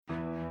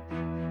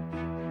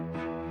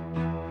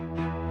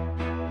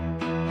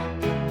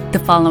The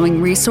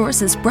following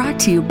resource is brought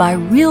to you by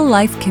Real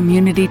Life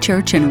Community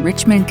Church in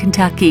Richmond,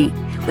 Kentucky.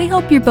 We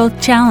hope you're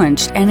both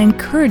challenged and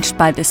encouraged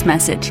by this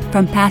message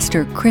from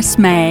Pastor Chris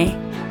May.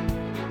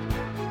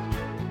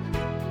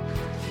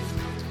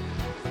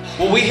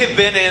 Well, we have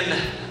been in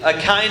a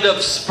kind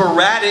of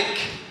sporadic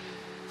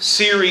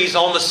series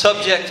on the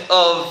subject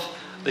of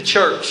the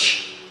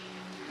church.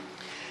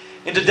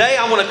 And today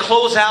I want to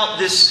close out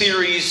this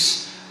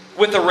series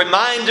with a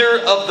reminder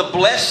of the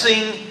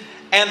blessing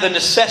and the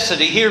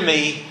necessity, hear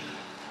me,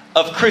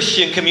 of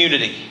Christian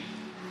community.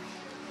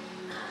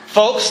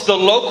 Folks, the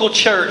local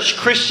church,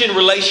 Christian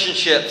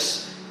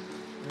relationships,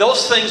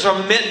 those things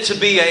are meant to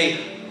be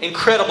an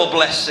incredible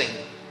blessing.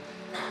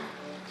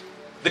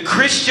 The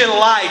Christian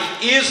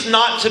life is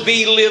not to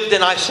be lived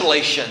in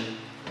isolation.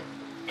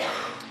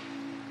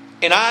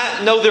 And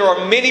I know there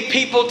are many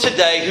people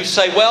today who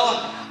say,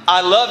 well,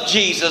 I love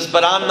Jesus,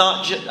 but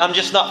I'm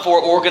just not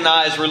for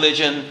organized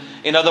religion.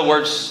 In other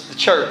words, the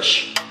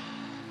church.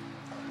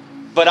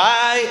 But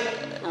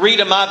I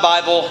read in my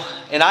Bible,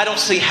 and I don't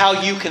see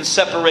how you can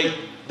separate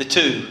the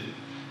two.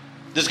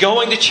 Does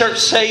going to church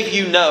save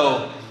you?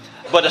 No.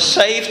 But a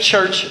saved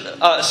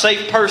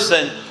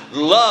person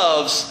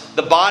loves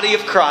the body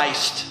of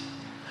Christ,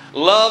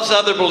 loves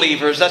other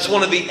believers. That's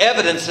one of the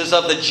evidences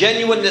of the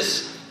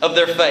genuineness of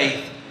their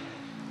faith.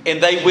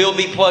 And they will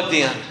be plugged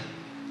in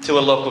to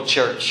a local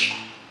church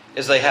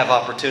as they have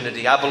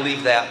opportunity. I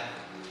believe that.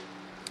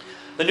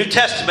 The New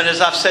Testament,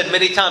 as I've said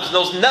many times,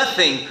 knows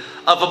nothing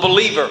of a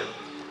believer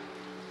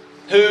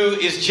who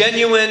is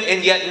genuine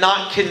and yet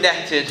not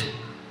connected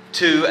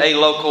to a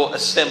local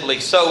assembly.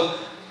 So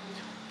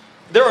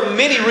there are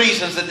many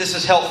reasons that this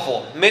is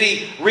helpful.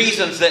 Many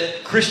reasons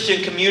that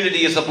Christian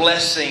community is a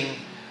blessing.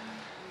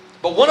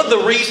 But one of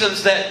the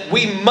reasons that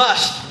we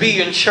must be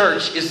in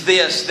church is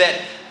this, that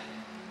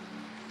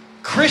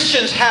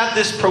Christians have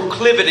this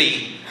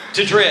proclivity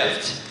to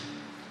drift.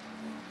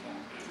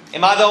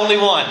 Am I the only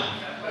one?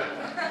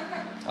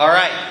 All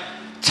right.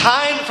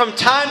 From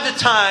time to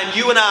time,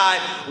 you and I,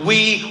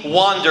 we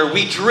wander,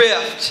 we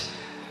drift.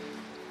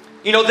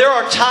 You know, there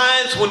are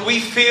times when we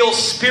feel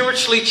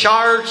spiritually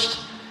charged.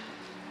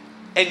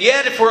 And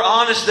yet, if we're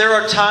honest, there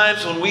are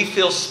times when we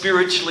feel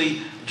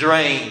spiritually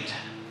drained.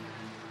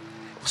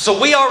 So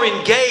we are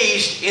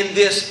engaged in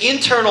this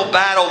internal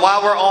battle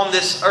while we're on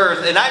this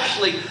earth. And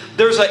actually,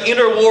 there's an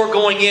inner war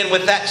going in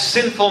with that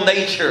sinful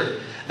nature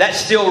that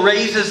still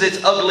raises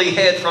its ugly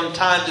head from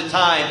time to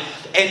time.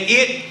 And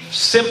it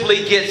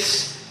simply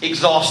gets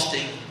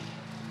exhausting.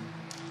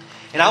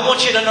 And I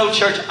want you to know,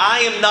 church, I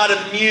am not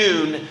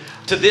immune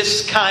to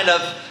this kind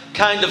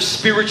of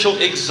spiritual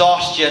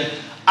exhaustion.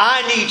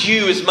 I need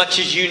you as much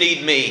as you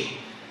need me.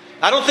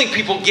 I don't think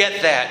people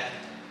get that.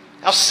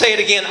 I'll say it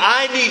again.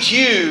 I need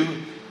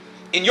you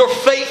in your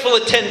faithful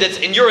attendance,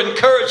 in your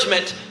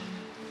encouragement,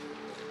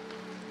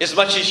 as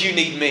much as you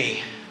need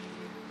me.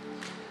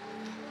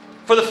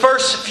 For the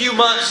first few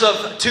months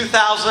of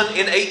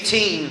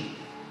 2018,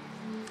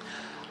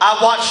 I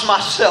watched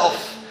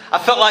myself. I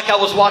felt like I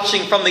was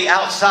watching from the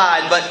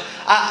outside, but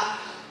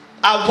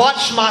I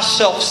watched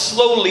myself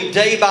slowly,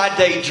 day by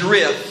day,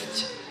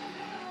 drift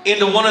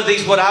into one of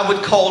these, what I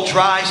would call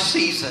dry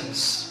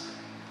seasons.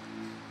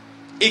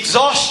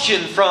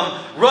 Exhaustion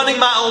from running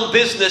my own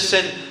business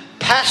and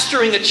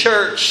pastoring a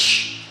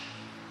church,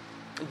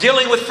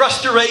 dealing with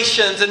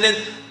frustrations, and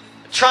then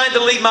trying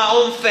to lead my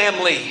own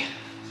family.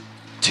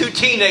 2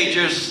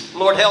 teenagers,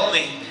 Lord help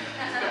me.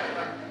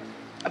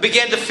 I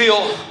began to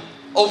feel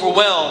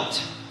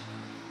overwhelmed.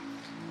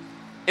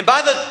 And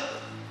by the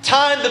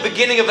time the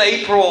beginning of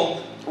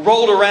April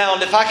rolled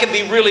around, if I can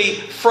be really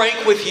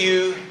frank with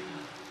you,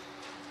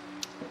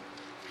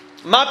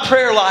 my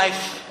prayer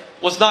life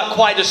was not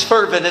quite as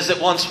fervent as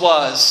it once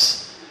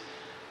was.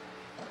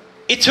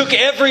 It took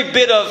every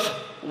bit of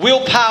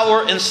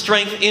willpower and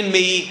strength in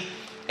me,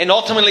 and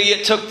ultimately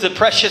it took the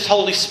precious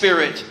Holy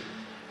Spirit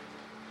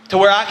to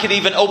where I could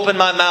even open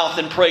my mouth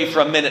and pray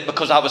for a minute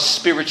because I was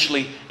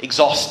spiritually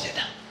exhausted.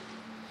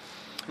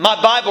 My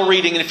Bible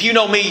reading, and if you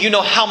know me, you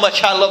know how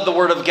much I love the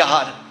Word of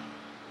God.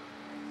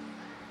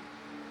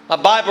 My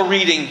Bible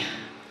reading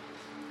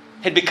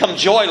had become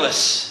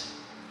joyless,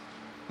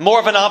 more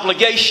of an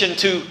obligation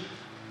to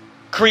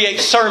create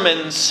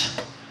sermons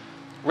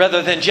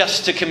rather than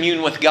just to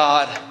commune with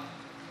God.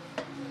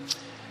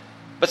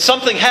 But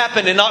something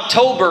happened in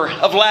October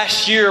of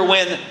last year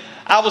when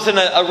I was in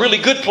a really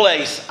good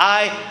place.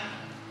 I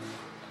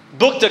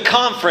booked a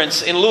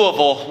conference in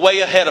Louisville way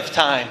ahead of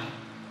time.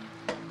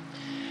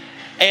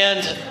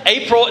 And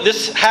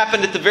this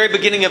happened at the very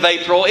beginning of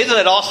April. Isn't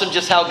it awesome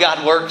just how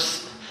God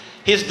works?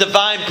 His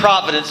divine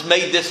providence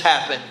made this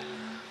happen.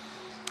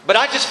 But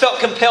I just felt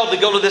compelled to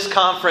go to this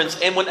conference.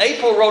 And when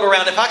April rolled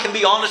around, if I can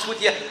be honest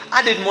with you,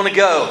 I didn't want to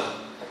go.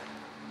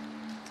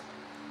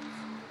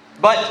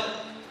 But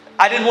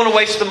I didn't want to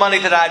waste the money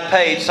that I'd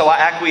paid, so I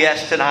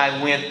acquiesced and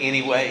I went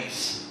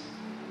anyways.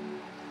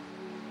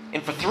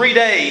 And for 3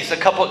 days,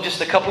 just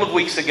a couple of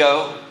weeks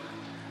ago,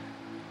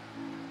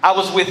 I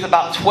was with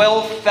about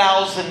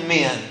 12,000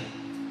 men.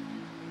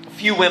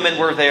 few women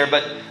were there,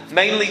 but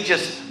mainly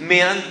just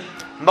men,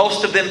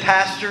 most of them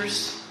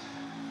pastors.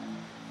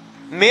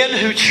 Men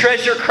who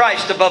treasure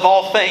Christ above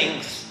all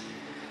things.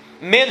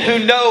 Men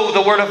who know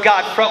the Word of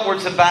God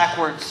frontwards and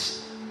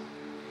backwards.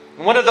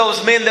 One of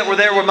those men that were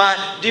there were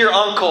my dear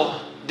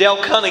uncle,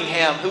 Dale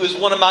Cunningham, who is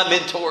one of my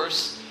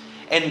mentors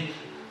and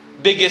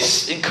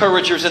biggest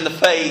encouragers in the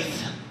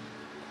faith.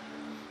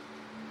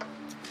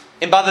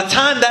 And by the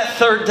time that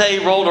third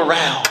day rolled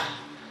around,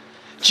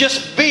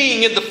 just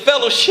being in the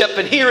fellowship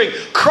and hearing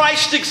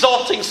Christ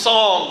exalting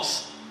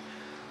songs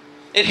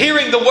and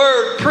hearing the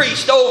Word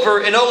preached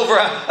over and over,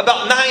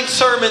 about 9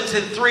 sermons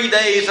in 3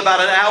 days,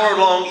 about an hour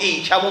long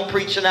each. I won't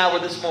preach an hour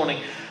this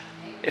morning,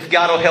 if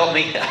God will help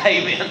me.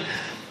 Amen.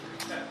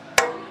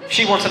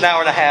 She wants an hour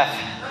and a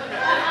half.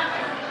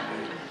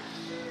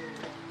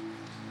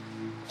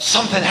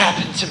 Something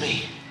happened to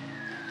me.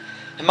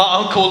 And my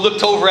uncle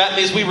looked over at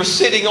me as we were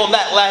sitting on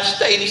that last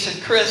day, and he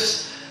said,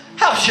 "Chris,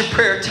 how's your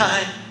prayer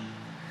time?"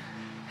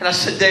 And I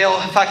said, "Dale,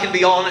 if I can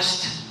be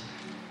honest,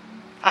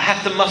 I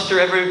have to muster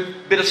every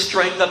bit of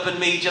strength up in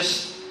me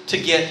just to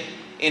get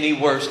any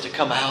words to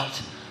come out.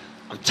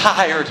 I'm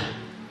tired,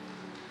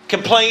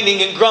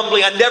 complaining and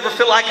grumbling. I never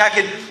feel like I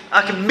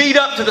can meet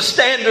up to the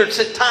standards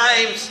at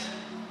times.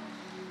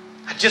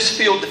 I just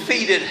feel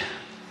defeated."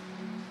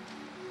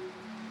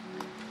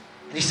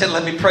 And he said,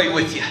 "Let me pray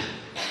with you."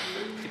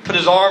 He put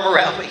his arm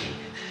around me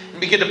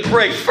and began to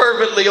pray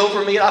fervently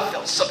over me, and I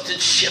felt something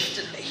shift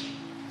in me.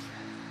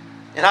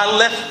 And I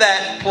left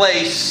that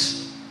place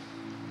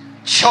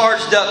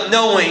charged up,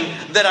 knowing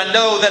that I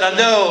know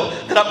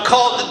that I'm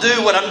called to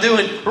do what I'm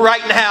doing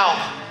right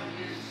now.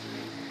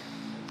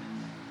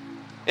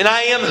 And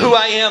I am who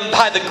I am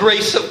by the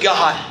grace of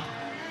God.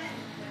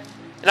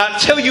 And I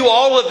tell you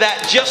all of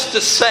that just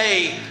to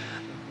say,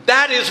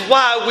 that is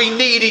why we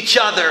need each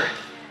other.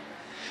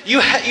 You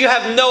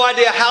have no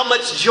idea how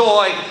much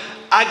joy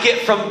I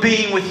get from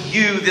being with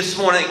you this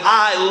morning.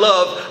 I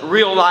love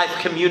Real Life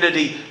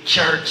Community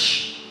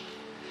Church.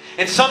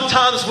 And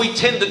sometimes we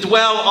tend to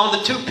dwell on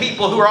the 2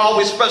 people who are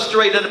always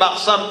frustrated about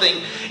something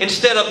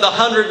instead of the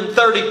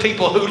 130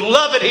 people who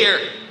love it here.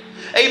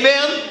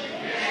 Amen?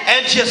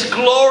 And just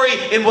glory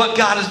in what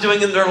God is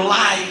doing in their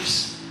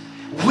lives.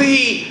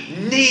 We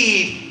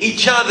need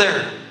each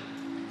other.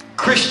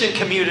 Christian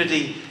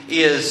community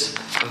is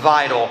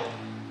vital.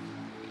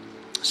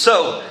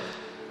 So,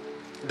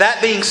 that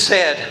being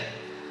said,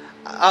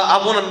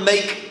 I want to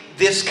make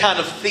this kind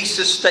of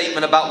thesis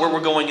statement about where we're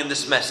going in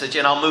this message,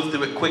 and I'll move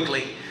through it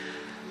quickly.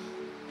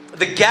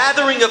 The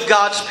gathering of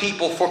God's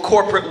people for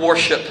corporate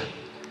worship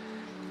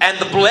and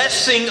the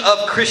blessing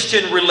of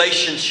Christian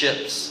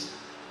relationships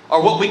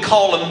are what we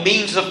call a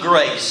means of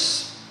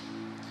grace.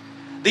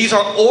 These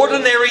are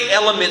ordinary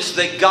elements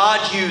that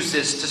God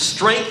uses to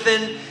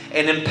strengthen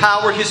and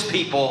empower His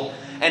people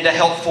and to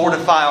help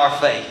fortify our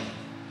faith.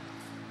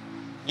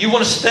 You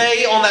want to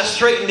stay on that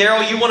straight and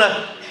narrow? You want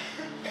to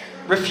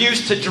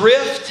refuse to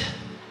drift?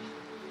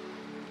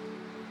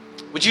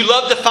 Would you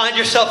love to find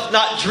yourself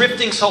not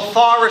drifting so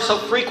far or so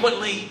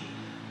frequently?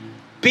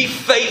 Be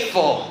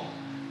faithful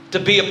to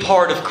be a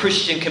part of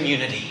Christian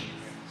community.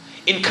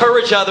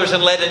 Encourage others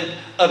and let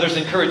others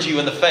encourage you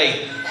in the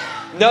faith.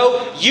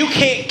 No, you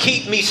can't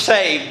keep me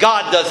saved.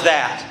 God does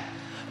that.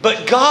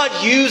 But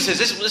God uses,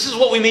 this is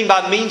what we mean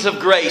by means of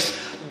grace.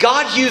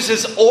 God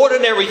uses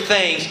ordinary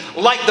things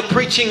like the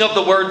preaching of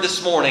the Word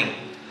this morning.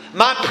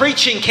 My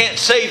preaching can't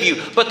save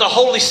you, but the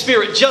Holy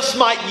Spirit just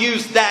might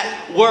use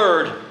that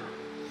Word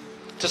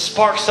to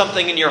spark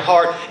something in your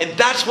heart. And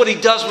that's what He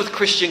does with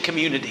Christian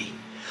community.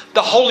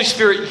 The Holy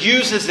Spirit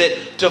uses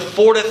it to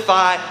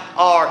fortify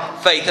our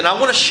faith. And I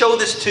want to show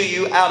this to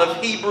you out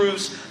of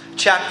Hebrews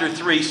chapter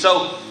 3.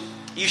 So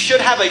you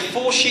should have a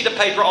full sheet of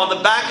paper on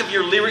the back of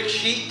your lyric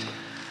sheet.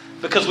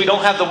 Because we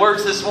don't have the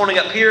words this morning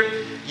up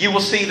here, you will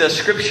see the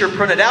scripture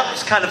printed out.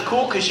 It's kind of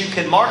cool because you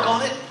can mark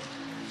on it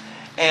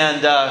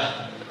and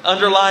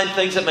underline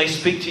things that may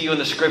speak to you in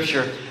the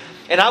scripture.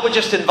 And I would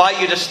just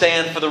invite you to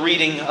stand for the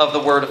reading of the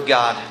Word of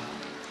God.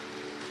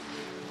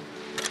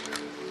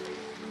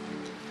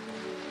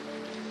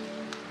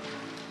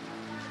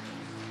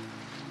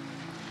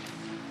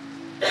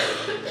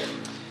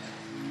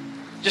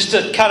 Just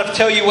to kind of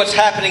tell you what's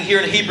happening here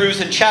in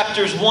Hebrews in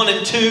chapters 1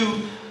 and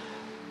 2,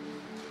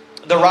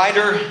 the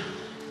writer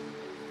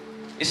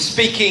is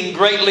speaking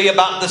greatly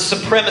about the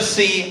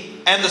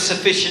supremacy and the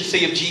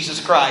sufficiency of Jesus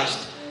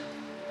Christ.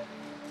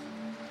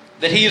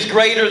 That He is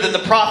greater than the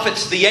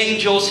prophets, the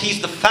angels.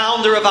 He's the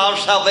founder of our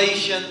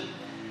salvation.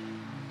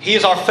 He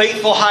is our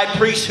faithful high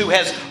priest who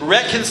has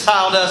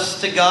reconciled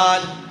us to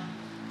God.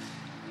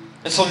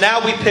 And so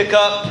now we pick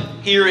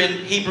up here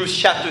in Hebrews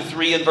chapter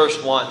 3 and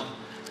verse 1.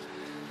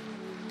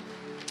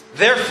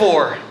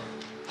 Therefore,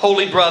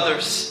 holy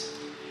brothers,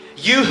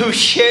 you who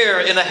share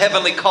in a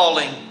heavenly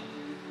calling,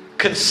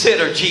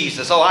 consider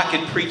Jesus. Oh, I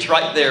could preach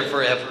right there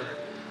forever.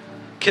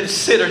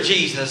 Consider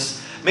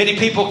Jesus. Many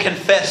people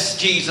confess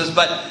Jesus,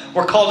 but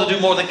we're called to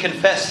do more than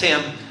confess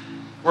Him.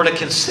 We're to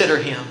consider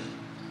Him.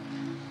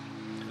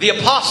 The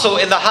apostle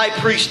and the high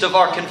priest of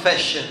our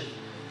confession,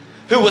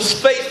 who was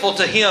faithful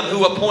to him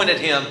who appointed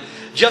him,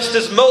 just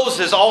as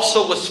Moses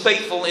also was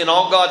faithful in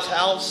all God's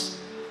house.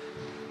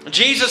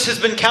 Jesus has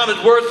been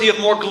counted worthy of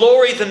more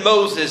glory than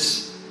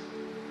Moses.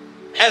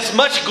 As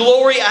much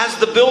glory as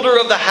the builder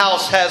of the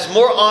house has,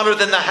 more honor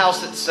than the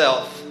house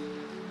itself.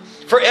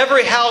 For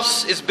every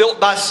house is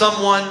built by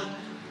someone,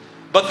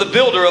 but the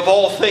builder of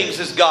all things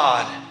is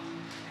God.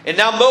 And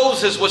now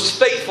Moses was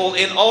faithful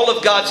in all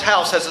of God's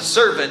house as a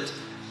servant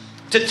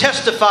to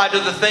testify to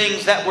the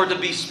things that were to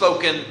be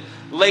spoken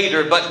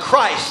later. But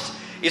Christ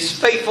is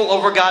faithful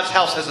over God's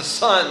house as a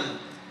son.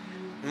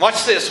 And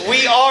watch this.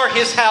 We are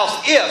His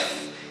house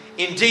if,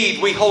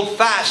 indeed, we hold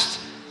fast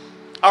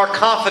our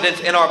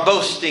confidence and our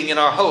boasting and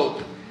our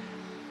hope.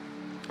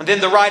 And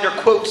then the writer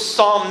quotes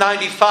Psalm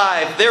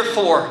 95.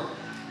 Therefore,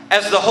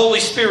 as the Holy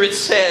Spirit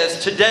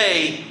says,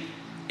 today,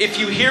 if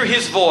you hear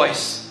His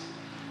voice,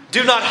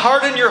 do not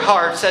harden your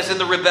hearts as in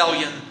the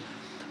rebellion.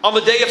 On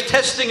the day of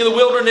testing in the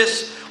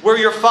wilderness, where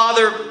your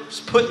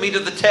fathers put me to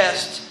the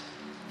test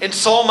and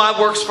saw my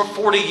works for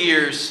 40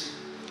 years.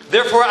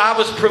 Therefore I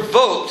was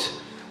provoked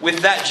with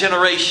that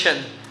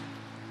generation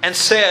and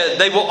said,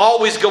 they will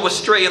always go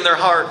astray in their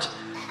heart.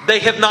 They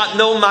have not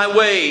known my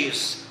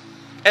ways.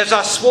 As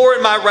I swore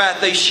in my wrath,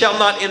 they shall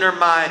not enter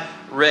my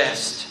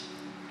rest.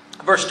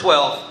 Verse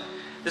 12.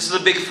 This is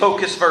a big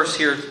focus verse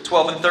here,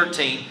 12 and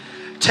 13.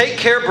 Take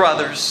care,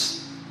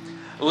 brothers,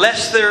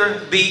 lest there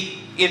be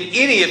in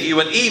any of you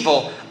an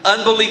evil,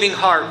 unbelieving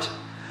heart,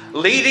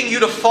 leading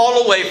you to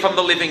fall away from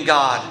the living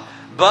God.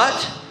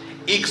 But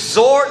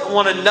exhort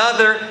one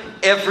another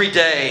every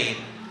day,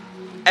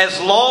 as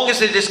long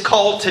as it is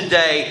called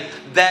today,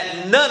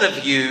 that none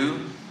of you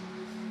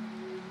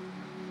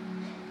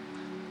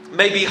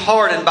may be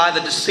hardened by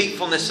the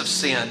deceitfulness of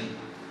sin.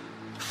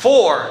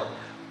 For,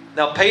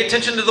 now pay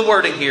attention to the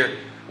wording here,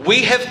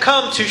 we have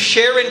come to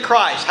share in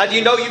Christ. How do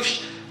you know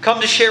you've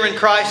come to share in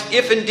Christ?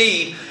 If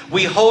indeed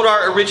we hold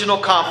our original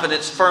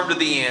confidence firm to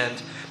the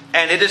end.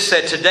 And it is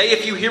said, today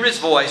if you hear His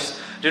voice,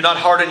 do not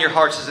harden your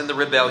hearts as in the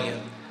rebellion.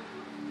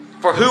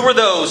 For who were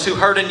those who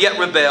heard and yet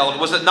rebelled?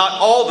 Was it not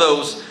all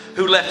those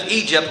who left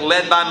Egypt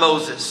led by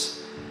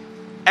Moses,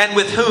 and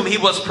with whom he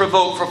was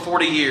provoked for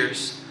 40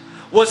 years?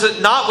 Was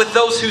it not with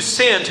those who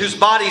sinned, whose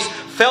bodies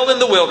fell in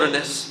the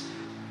wilderness?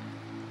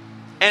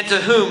 And to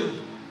whom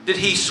did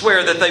He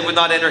swear that they would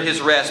not enter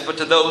His rest, but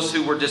to those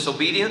who were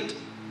disobedient?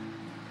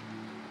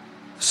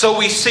 So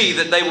we see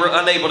that they were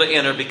unable to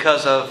enter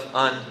because of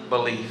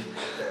unbelief.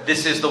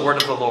 This is the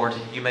word of the Lord.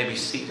 You may be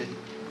seated.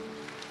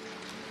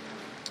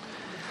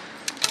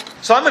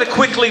 So I'm going to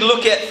quickly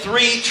look at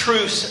 3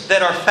 truths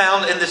that are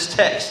found in this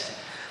text.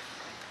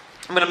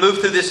 I'm going to move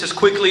through this as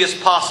quickly as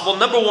possible.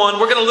 Number 1,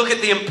 we're going to look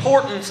at the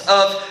importance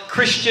of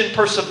Christian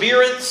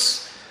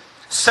perseverance.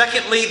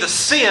 Secondly, the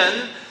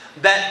sin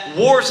that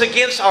wars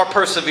against our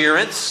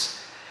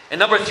perseverance. And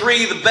number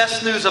 3, the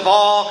best news of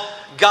all,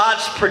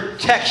 God's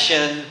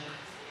protection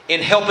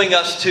in helping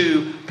us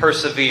to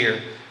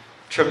persevere.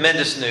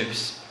 Tremendous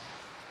news.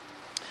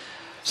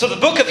 So the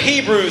book of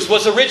Hebrews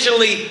was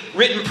originally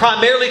written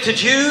primarily to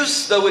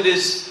Jews, though it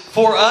is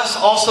for us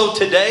also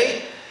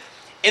today.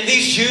 And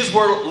these Jews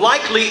were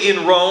likely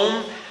in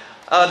Rome.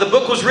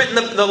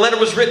 The letter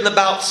was written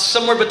about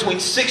somewhere between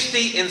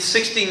 60 and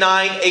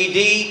 69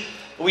 AD.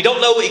 We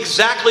don't know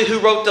exactly who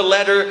wrote the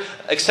letter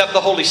except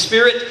the Holy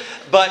Spirit.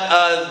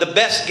 But the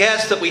best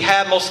guess that we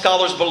have, most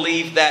scholars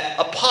believe that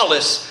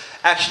Apollos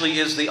actually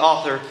is the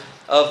author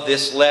of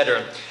this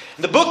letter.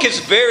 The book is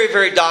very,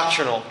 very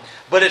doctrinal.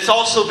 But it's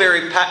also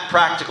very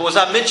practical. As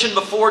I mentioned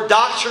before,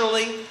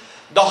 doctrinally,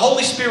 the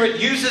Holy Spirit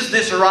uses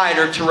this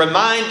writer to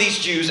remind these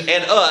Jews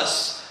and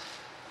us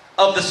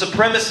of the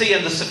supremacy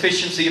and the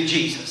sufficiency of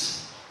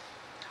Jesus.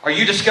 Are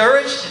you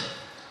discouraged?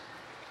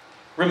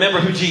 Remember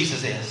who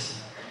Jesus is.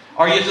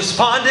 Are you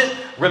despondent?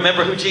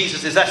 Remember who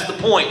Jesus is. That's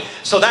the point.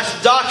 So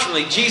that's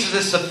doctrinally. Jesus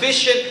is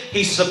sufficient.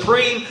 He's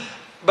supreme.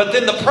 But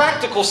then the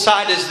practical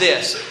side is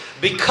this.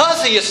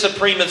 Because He is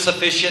supreme and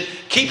sufficient,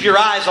 keep your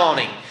eyes on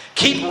Him.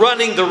 Keep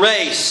running the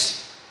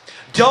race.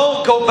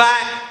 Don't go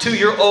back to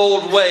your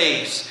old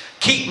ways.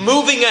 Keep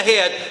moving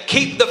ahead.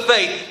 Keep the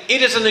faith.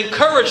 It is an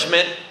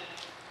encouragement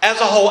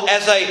as a whole,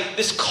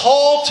 this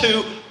call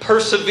to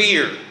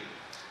persevere.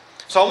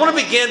 So I want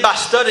to begin by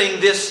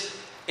studying this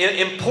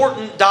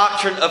important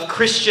doctrine of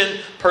Christian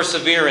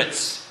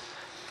perseverance.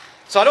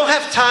 So I don't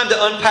have time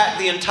to unpack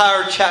the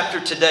entire chapter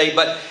today,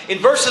 but in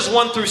verses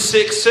 1 through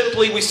 6,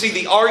 simply we see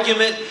the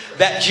argument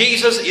that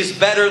Jesus is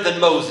better than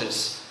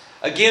Moses.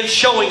 Again,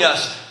 showing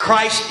us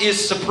Christ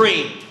is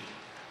supreme.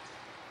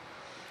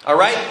 All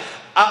right?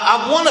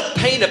 I want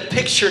to paint a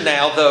picture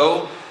now,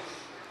 though,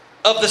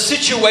 of the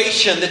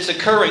situation that's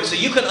occurring so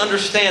you can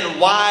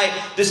understand why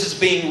this is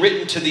being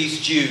written to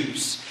these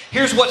Jews.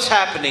 Here's what's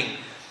happening.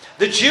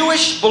 The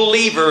Jewish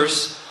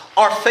believers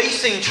are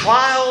facing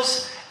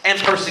trials and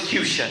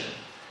persecution.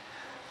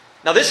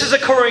 Now, this is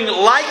occurring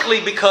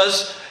likely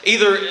because,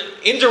 either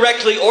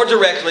indirectly or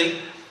directly,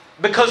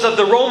 because of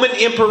the Roman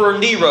Emperor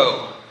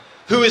Nero,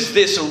 who is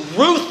this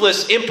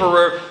ruthless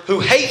emperor who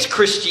hates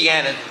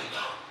Christianity.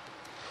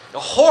 A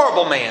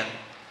horrible man.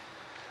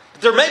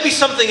 there may be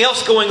something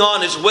else going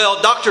on as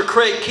well. Dr.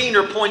 Craig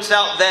Keener points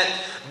out that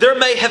there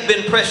may have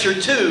been pressure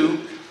too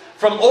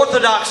from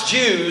Orthodox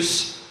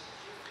Jews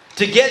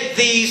to get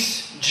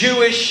these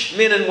Jewish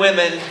men and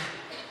women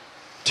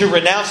to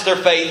renounce their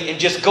faith and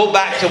just go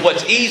back to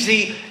what's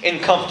easy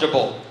and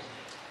comfortable.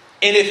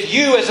 And if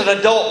you as an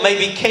adult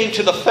maybe came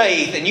to the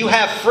faith and you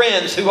have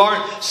friends who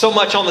aren't so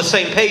much on the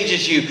same page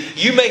as you,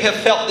 you may have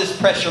felt this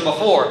pressure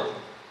before.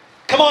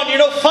 Come on, you're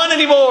no fun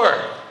anymore.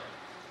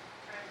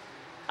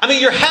 I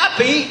mean, you're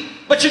happy,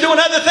 but you're doing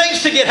other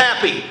things to get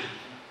happy.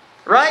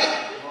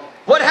 Right?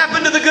 What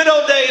happened to the good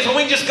old days when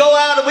we just go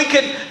out and we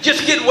could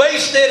just get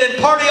wasted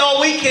and party all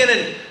weekend?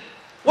 And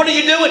what are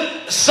you doing?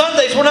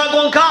 Sundays, we're not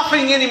going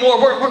golfing anymore.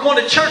 We're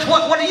going to church.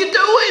 What are you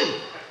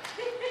doing?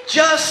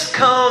 Just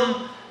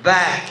come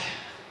back.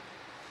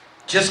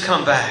 Just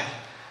come back.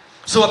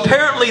 So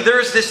apparently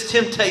there's this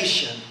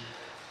temptation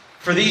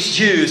for these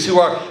Jews who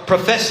are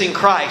professing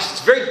Christ.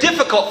 It's very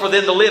difficult for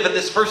them to live in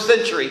this first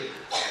century,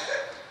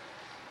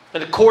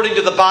 and according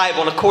to the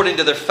Bible and according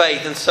to their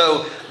faith. And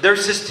so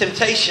there's this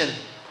temptation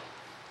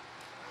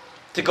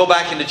to go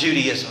back into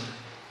Judaism,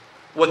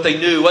 what they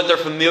knew, what they're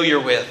familiar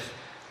with.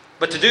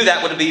 But to do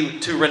that would be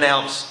to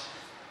renounce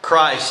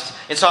Christ.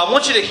 And so I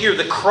want you to hear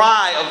the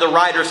cry of the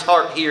writer's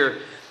heart here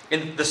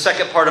in the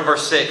second part of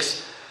verse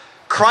 6.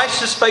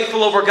 Christ is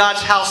faithful over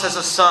God's house as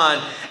a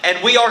son,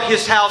 and we are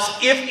His house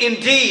if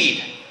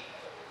indeed.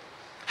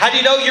 How do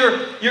you know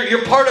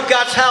you're part of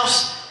God's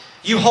house?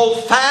 You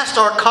hold fast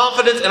our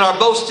confidence and our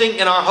boasting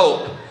and our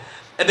hope.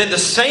 And then the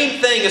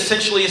same thing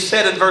essentially is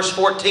said in verse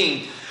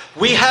 14.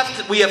 We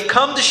have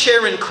come to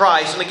share in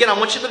Christ. And again, I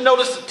want you to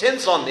notice the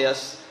tense on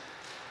this.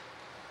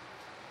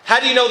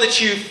 How do you know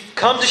that you've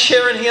come to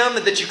share in Him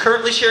and that you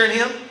currently share in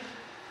Him?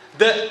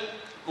 The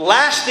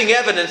lasting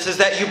evidence is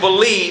that you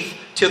believe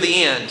till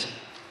the end.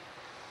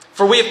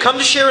 For we have come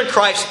to share in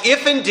Christ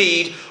if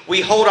indeed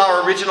we hold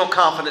our original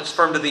confidence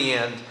firm to the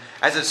end.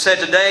 As it said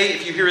today,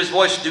 if you hear His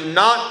voice, do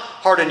not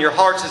harden your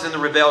hearts as in the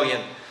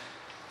rebellion.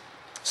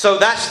 So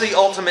that's the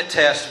ultimate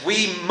test.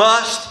 We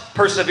must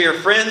persevere,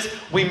 friends.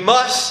 We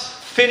must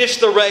finish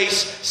the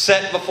race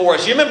set before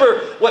us. You remember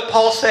what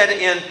Paul said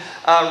in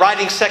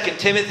writing 2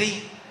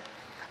 Timothy?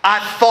 I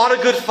fought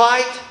a good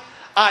fight.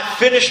 I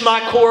finished my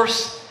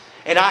course.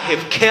 And I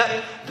have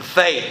kept the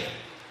faith.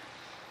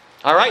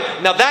 All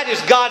right? Now that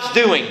is God's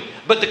doing.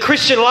 But the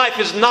Christian life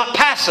is not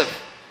passive.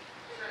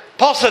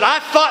 Paul said, I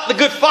fought the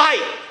good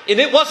fight. And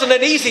it wasn't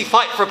an easy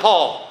fight for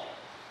Paul.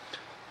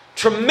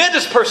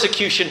 Tremendous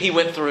persecution he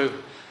went through.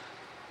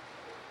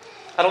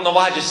 I don't know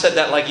why I just said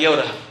that like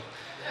Yoda.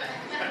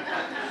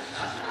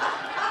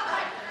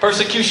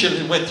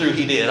 Persecution went through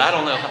he did. I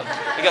don't know.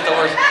 He got the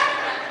worst.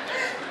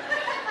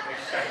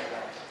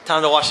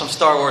 Time to watch some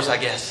Star Wars, I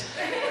guess.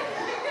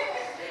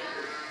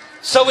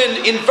 So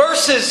in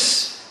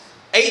verses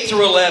 8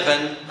 through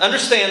 11,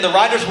 understand the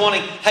writer's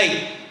wanting,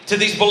 hey, to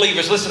these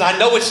believers, listen, I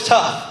know it's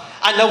tough.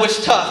 I know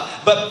it's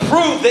tough, but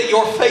prove that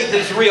your faith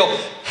is real.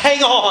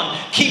 Hang on.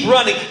 Keep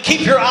running.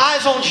 Keep your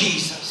eyes on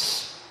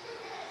Jesus.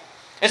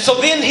 And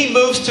so then he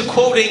moves to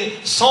quoting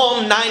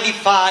Psalm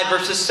 95,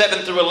 verses 7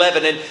 through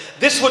 11. And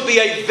this would be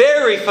a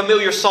very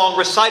familiar song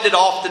recited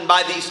often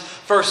by these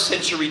first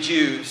century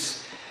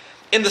Jews.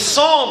 And the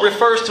psalm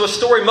refers to a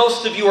story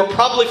most of you are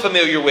probably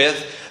familiar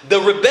with,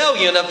 the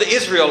rebellion of the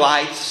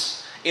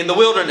Israelites in the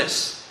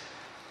wilderness.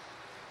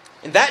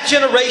 And that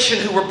generation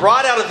who were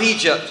brought out of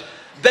Egypt,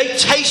 they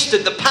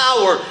tasted the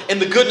power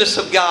and the goodness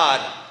of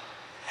God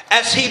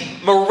as He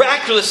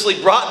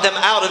miraculously brought them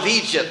out of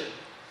Egypt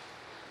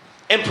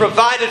and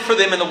provided for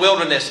them in the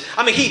wilderness.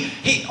 I mean,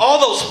 he all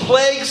those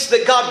plagues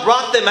that God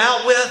brought them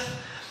out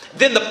with,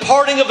 then the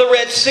parting of the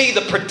Red Sea,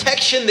 the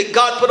protection that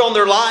God put on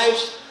their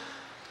lives,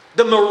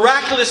 the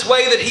miraculous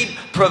way that He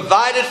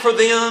provided for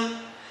them,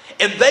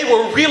 and they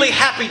were really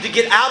happy to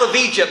get out of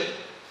Egypt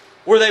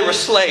where they were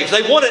slaves.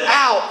 They wanted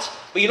out,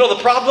 but you know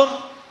the problem?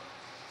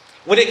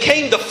 When it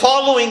came to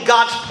following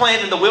God's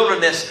plan in the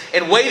wilderness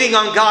and waiting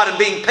on God and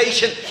being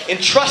patient and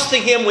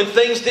trusting Him when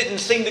things didn't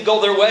seem to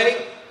go their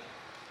way,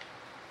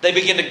 they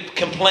began to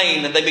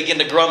complain and they began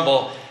to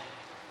grumble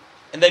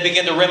and they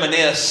began to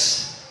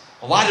reminisce.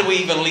 Why did we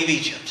even leave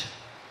Egypt?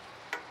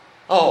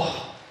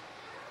 Oh,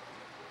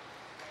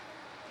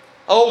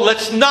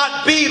 let's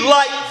not be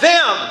like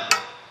them.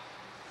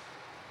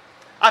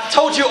 I've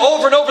told you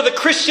over and over, the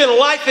Christian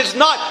life is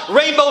not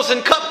rainbows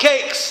and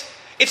cupcakes.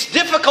 It's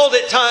difficult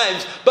at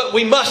times, but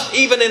we must,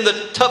 even in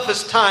the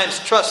toughest times,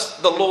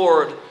 trust the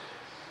Lord.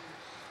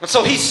 And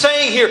so he's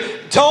saying here,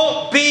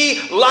 don't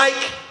be like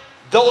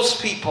those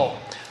people.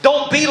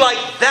 Don't be like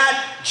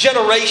that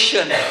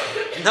generation.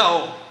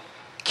 No.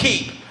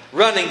 Keep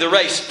running the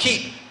race.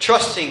 Keep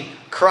trusting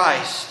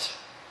Christ.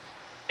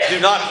 Do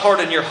not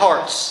harden your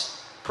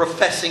hearts,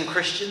 professing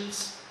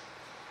Christians,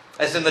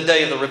 as in the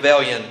day of the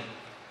rebellion.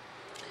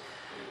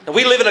 And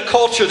we live in a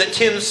culture that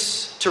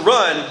tends to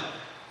run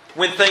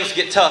when things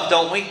get tough,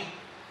 don't we?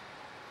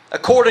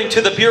 According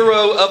to the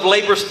Bureau of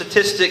Labor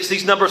Statistics,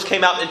 these numbers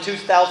came out in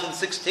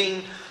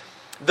 2016.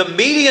 The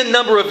median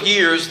number of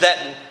years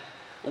that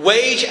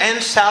wage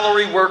and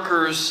salary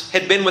workers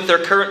had been with their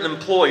current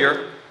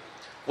employer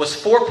was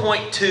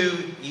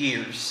 4.2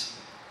 years.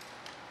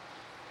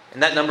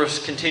 And that number is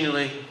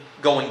continually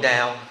going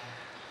down.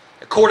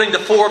 According to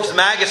Forbes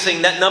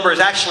magazine, that number is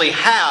actually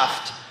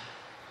halved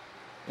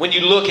when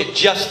you look at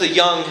just the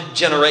young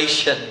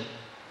generation.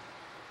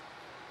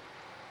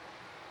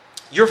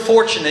 You're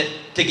fortunate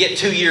to get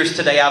 2 years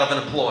today out of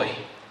an employee.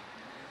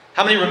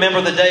 How many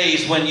remember the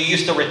days when you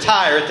used to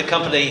retire at the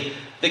company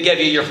that gave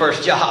you your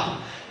first job?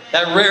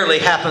 That rarely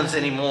happens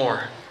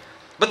anymore.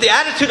 But the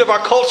attitude of our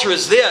culture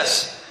is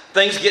this: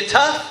 things get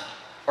tough,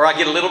 or I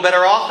get a little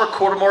better offer, a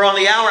quarter more on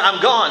the hour,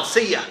 I'm gone,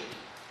 see ya.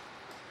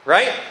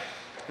 Right?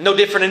 No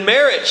different in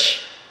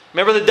marriage.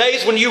 Remember the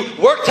days when you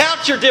worked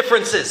out your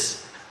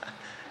differences.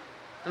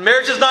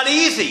 Marriage is not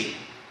easy.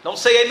 Don't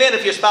say amen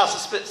if your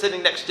spouse is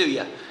sitting next to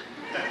you.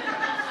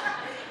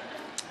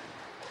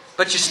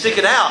 But you stick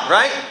it out,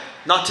 right?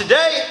 Not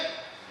today.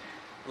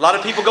 A lot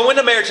of people go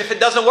into marriage, if it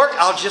doesn't work,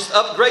 I'll just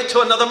upgrade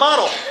to another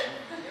model.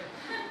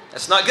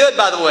 That's not good,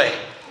 by the way.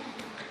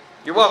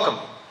 You're welcome.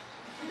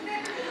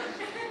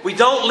 We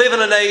don't live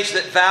in an age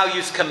that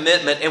values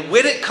commitment. And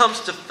when it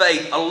comes to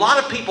faith, a lot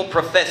of people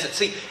profess it.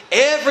 See,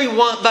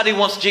 everybody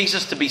wants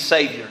Jesus to be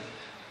Savior,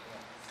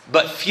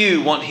 but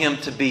few want Him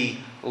to be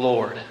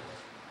Lord.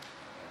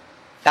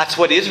 That's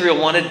what Israel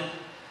wanted.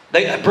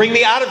 They bring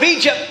me out of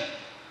Egypt,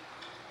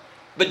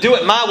 but do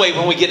it my way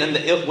when we get in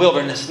the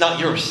wilderness, not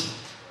yours.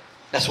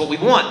 That's what we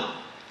want.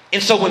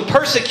 And so when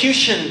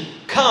persecution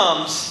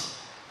comes,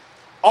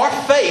 our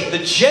faith, the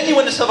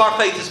genuineness of our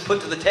faith, is put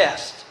to the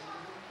test.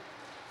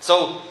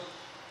 So,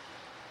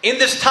 in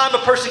this time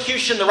of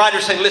persecution, the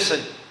writer's saying,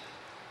 listen,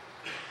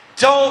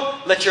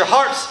 don't let your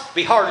hearts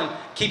be hardened.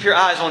 Keep your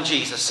eyes on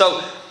Jesus.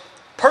 So,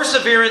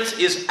 perseverance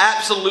is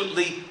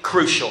absolutely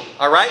crucial.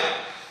 All right?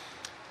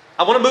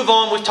 I want to move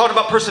on. We've talked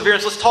about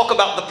perseverance. Let's talk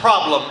about the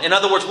problem. In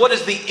other words, what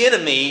is the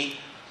enemy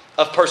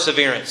of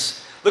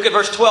perseverance? Look at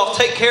verse 12.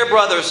 Take care,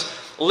 brothers,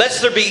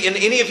 lest there be in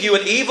any of you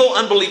an evil,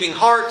 unbelieving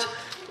heart,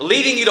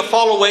 leading you to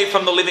fall away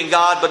from the living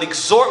God, but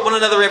exhort one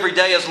another every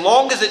day, as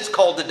long as it's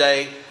called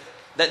today,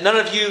 that none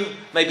of you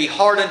may be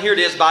hardened, here it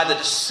is, by the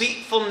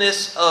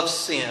deceitfulness of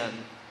sin.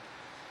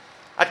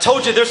 I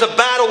told you there's a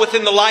battle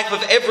within the life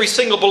of every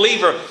single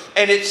believer,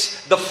 and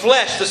it's the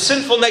flesh, the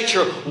sinful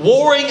nature,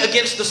 warring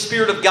against the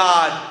Spirit of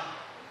God.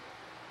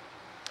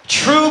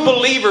 True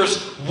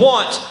believers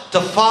want to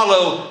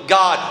follow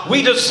God.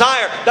 We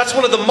desire, that's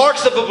one of the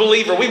marks of a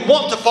believer. We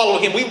want to follow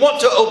Him. We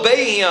want to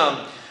obey Him.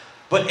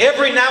 But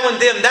every now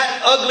and then,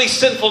 that ugly,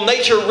 sinful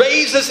nature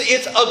raises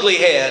its ugly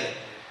head.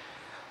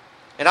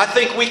 And I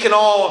think we can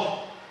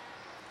all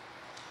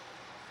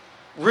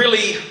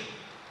really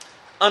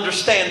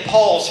understand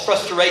Paul's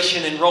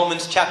frustration in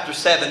Romans chapter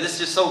 7. This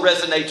just so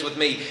resonates with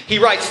me. He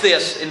writes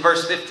this in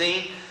verse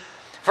 15.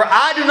 For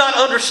I do not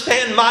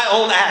understand my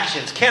own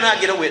actions. Can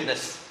I get a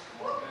witness?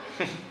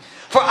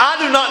 For I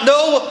do not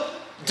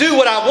do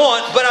what I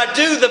want, but I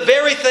do the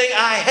very thing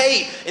I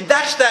hate. And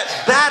that's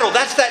that battle.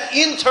 That's that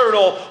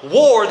internal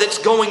war that's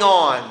going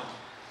on.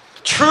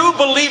 True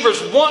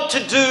believers want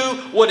to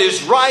do what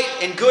is right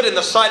and good in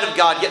the sight of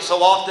God, yet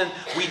so often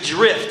we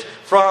drift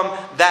from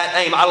that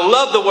aim. I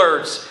love the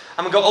words.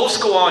 I'm going to go old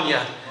school on you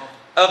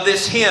of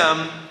this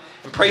hymn.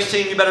 And praise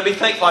team, you better be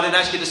thankful I didn't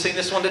ask you to sing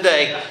this one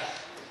today.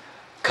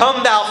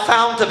 Come thou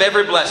fount of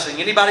every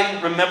blessing. Anybody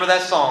remember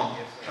that song?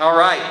 All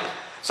right.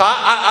 So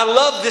I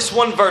love this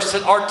one verse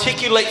that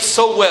articulates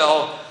so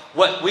well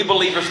what we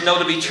believers know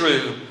to be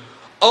true.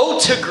 Oh,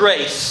 to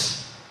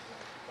grace,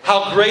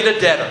 how great a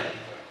debtor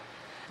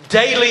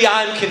daily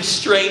I'm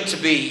constrained to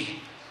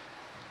be.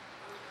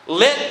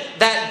 Let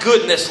that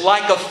goodness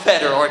like a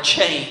fetter or a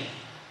chain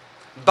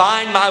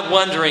bind my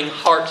wondering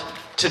heart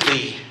to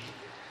thee.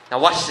 Now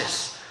watch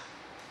this.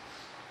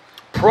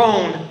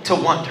 Prone to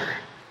wonder.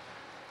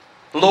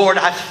 Lord,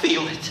 I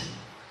feel it.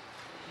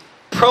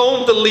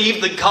 Prone to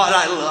leave the God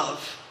I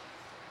love.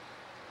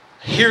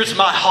 Here's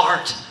my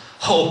heart.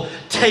 Oh,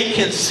 take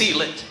and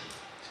seal it.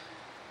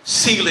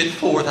 Seal it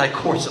for thy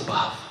courts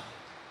above.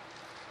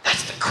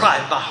 That's the cry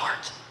of my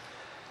heart.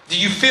 Do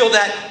you feel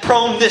that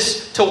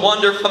proneness to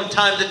wonder from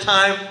time to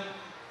time?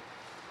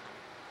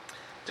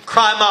 The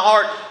cry of my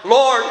heart,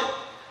 Lord,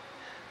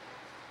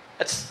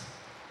 it's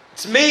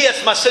me,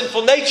 it's my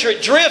sinful nature,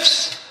 it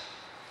drifts.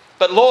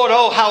 But Lord,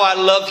 oh, how I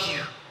love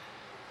you.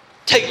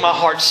 Take my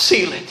heart,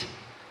 seal it.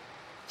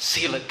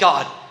 Seal it,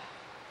 God.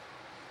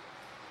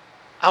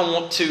 I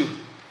want to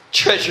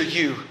treasure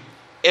you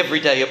every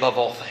day above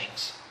all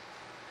things.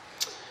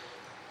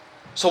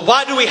 So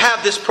why do we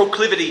have this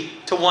proclivity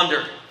to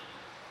wonder?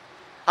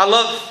 I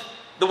love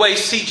the way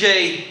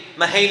C.J.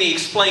 Mahaney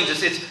explains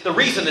this. The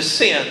reason is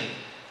sin.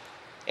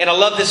 And I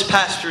love this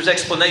pastor's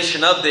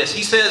explanation of this.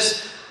 He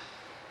says,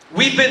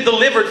 we've been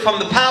delivered from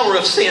the power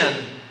of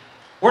sin.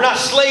 We're not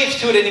slaves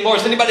to it anymore.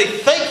 Is anybody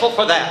thankful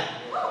for that?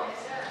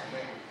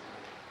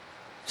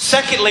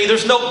 Secondly,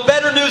 there's no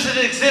better news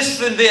that exists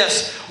than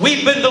this.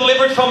 We've been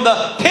delivered from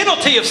the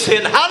penalty of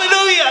sin.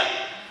 Hallelujah!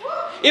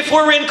 If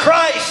we're in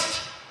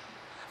Christ.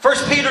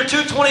 1 Peter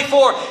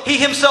 2:24, He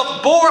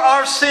Himself bore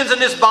our sins in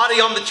His body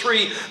on the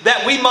tree,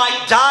 that we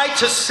might die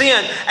to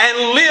sin and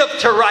live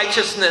to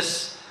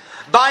righteousness.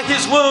 By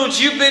His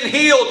wounds you've been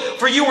healed,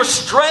 for you were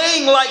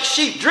straying like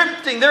sheep,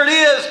 drifting, there it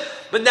is.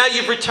 But now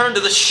you've returned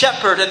to the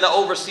shepherd and the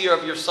overseer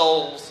of your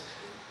souls.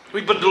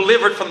 We've been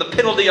delivered from the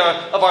penalty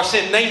of our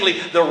sin, namely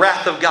the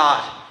wrath of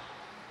God.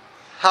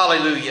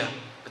 Hallelujah.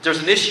 But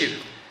there's an issue.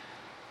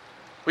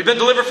 We've been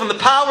delivered from the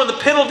power and the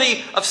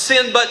penalty of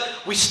sin, but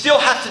we still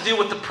have to deal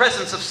with the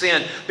presence of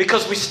sin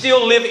because we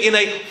still live in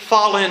a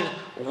fallen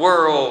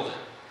world.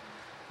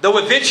 Though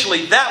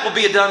eventually that will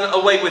be done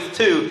away with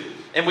too,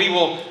 and we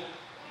will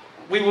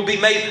be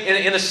made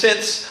in a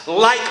sense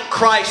like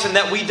Christ, in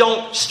that we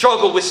don't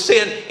struggle with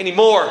sin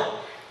anymore.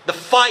 The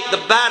fight,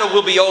 the battle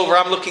will be over.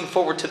 I'm looking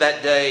forward to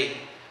that day.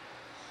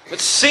 But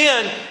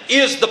sin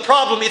is the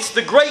problem. It's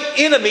the great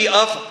enemy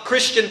of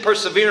Christian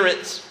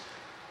perseverance.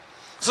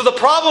 So the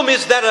problem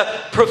is that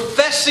a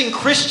professing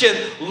Christian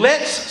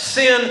lets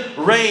sin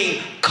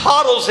reign,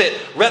 coddles it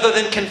rather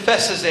than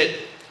confesses it,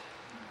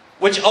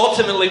 which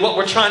ultimately what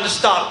we're trying to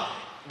stop,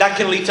 that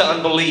can lead to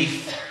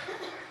unbelief.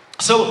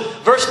 So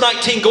verse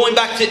 19, going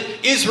back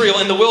to Israel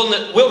in the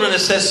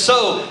wilderness, says,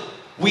 so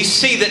we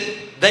see that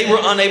they were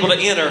unable to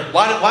enter.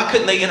 Why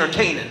couldn't they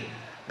entertain it?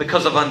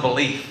 Because of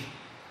unbelief.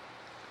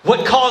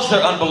 What caused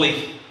their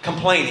unbelief?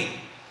 Complaining.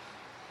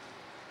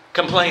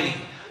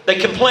 They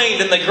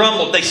complained and they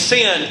grumbled. They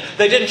sinned.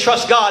 They didn't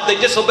trust God.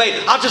 They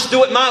disobeyed. I'll just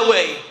do it my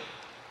way.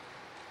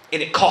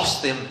 And it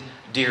cost them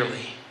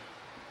dearly.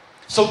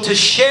 So to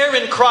share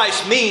in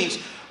Christ means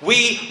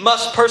we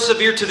must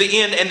persevere to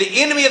the end. And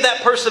the enemy of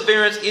that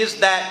perseverance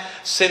is that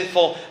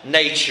sinful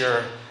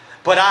nature.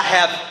 But I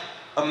have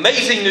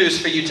amazing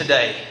news for you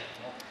today.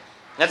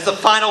 That's the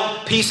final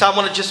piece I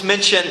want to just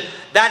mention.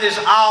 That is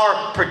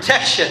our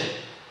protection.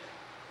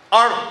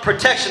 Our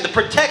protection. The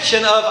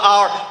protection of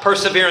our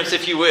perseverance,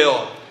 if you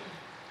will.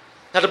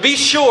 Now to be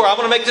sure, I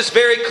want to make this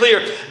very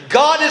clear.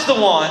 God is the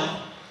one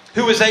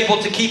who is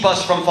able to keep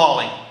us from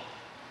falling.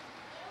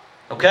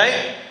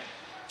 Okay?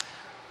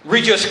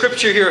 Read you a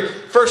scripture here.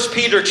 1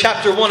 Peter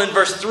chapter 1 and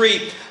verse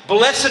 3.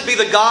 Blessed be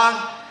the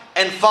God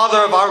and Father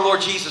of our Lord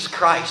Jesus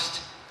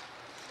Christ.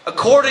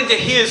 According to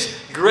His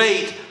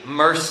great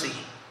mercy,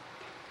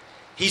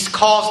 He's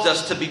caused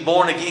us to be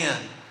born again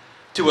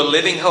to a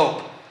living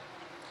hope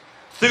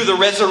through the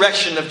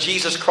resurrection of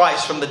Jesus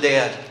Christ from the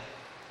dead,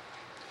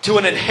 to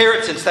an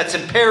inheritance that's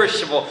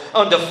imperishable,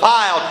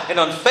 undefiled, and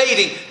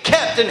unfading,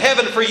 kept in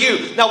heaven for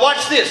you. Now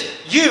watch this.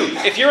 You,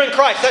 if you're in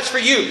Christ, that's for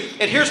you.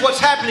 And here's what's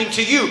happening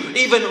to you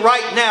even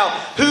right now.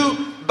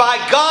 Who by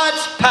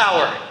God's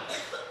power,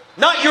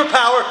 not your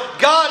power,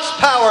 God's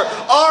power,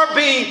 are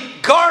being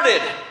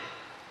guarded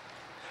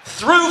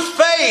through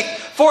faith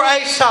for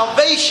a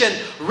salvation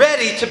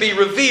ready to be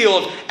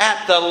revealed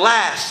at the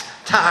last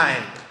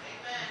time.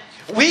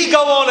 We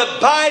go on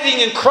abiding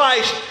in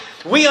Christ.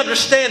 We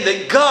understand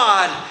that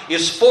God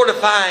is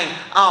fortifying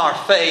our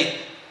faith.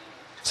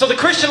 So the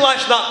Christian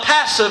life's not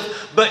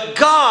passive, but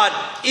God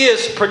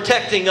is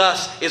protecting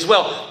us as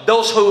well.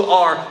 Those who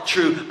are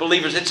true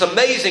believers. It's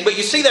amazing. But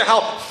you see there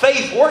how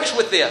faith works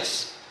with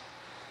this.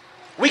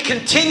 We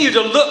continue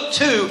to look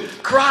to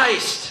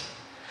Christ.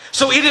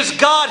 So it is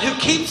God who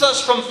keeps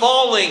us from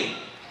falling.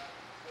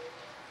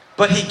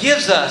 But He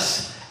gives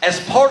us, as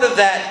part of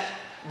that,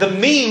 the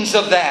means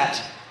of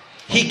that,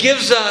 He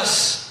gives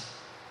us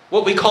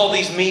what we call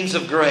these means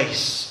of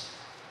grace.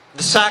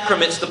 The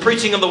sacraments, the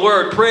preaching of the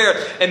word, prayer,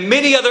 and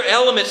many other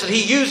elements that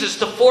He uses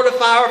to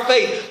fortify our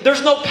faith.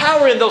 There's no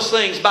power in those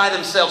things by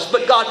themselves,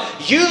 but God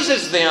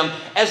uses them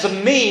as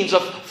a means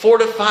of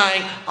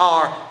fortifying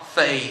our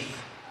faith.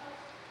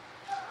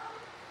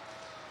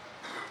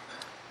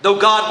 Though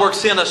God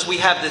works in us, we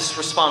have this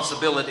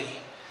responsibility.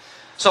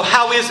 So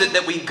how is it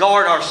that we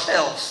guard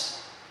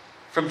ourselves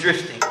from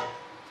drifting?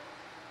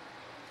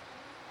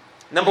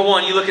 Number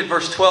one, you look at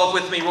verse 12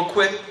 with me real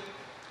quick.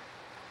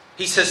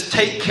 He says,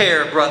 take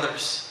care,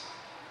 brothers.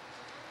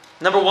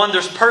 Number one,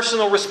 there's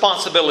personal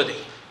responsibility.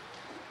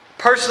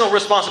 Personal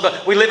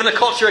responsibility. We live in a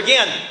culture,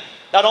 again,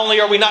 not only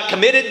are we not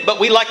committed, but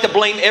we like to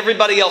blame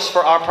everybody else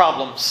for our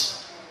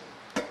problems.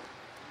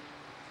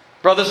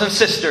 Brothers and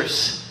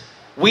sisters,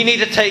 we need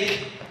to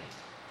take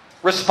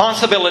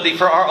responsibility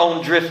for our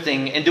own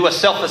drifting and do a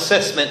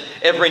self-assessment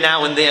every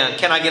now and then.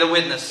 Can I get a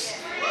witness?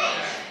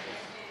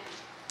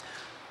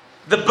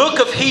 The book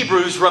of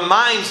Hebrews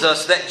reminds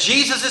us that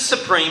Jesus is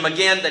supreme,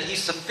 again, that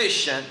He's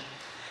sufficient.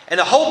 And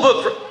the whole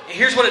book,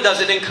 here's what it does.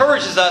 It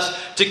encourages us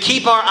to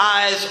keep our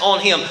eyes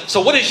on Him.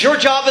 So what is your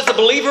job as a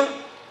believer?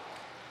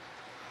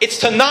 It's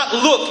to not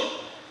look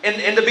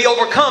and to be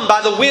overcome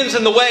by the winds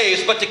and the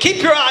waves, but to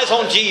keep your eyes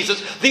on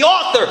Jesus, the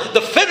author,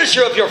 the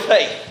finisher of your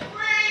faith.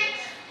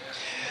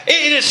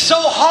 It is so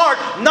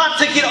hard not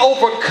to get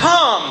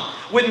overcome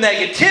with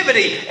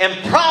negativity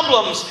and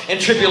problems and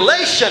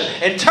tribulation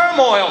and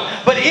turmoil.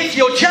 But if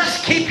you'll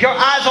just keep your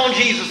eyes on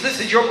Jesus, this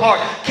is your part.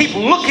 Keep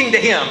looking to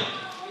Him,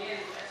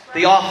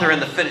 the author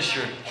and the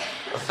finisher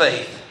of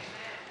faith.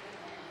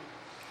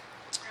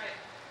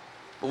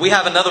 But we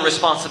have another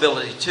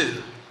responsibility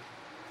too.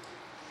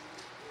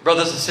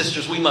 Brothers and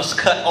sisters, we must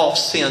cut off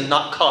sin,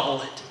 not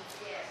coddle it.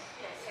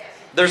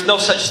 There's no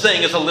such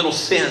thing as a little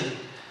sin.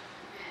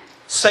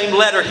 Same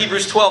letter,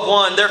 Hebrews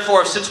 12:1.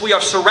 Therefore, since we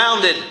are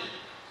surrounded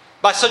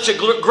by such a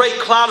great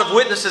cloud of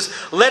witnesses,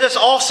 let us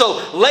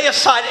also lay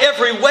aside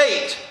every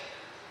weight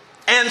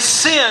and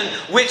sin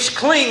which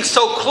clings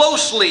so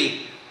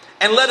closely,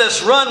 and let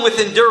us run with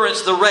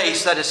endurance the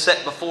race that is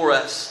set before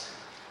us.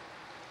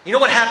 You know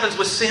what happens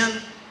with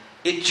sin?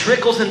 It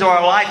trickles into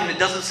our life and it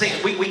doesn't seem,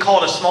 we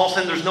call it a small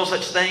sin, there's no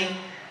such thing.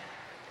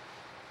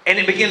 And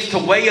it begins to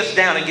weigh us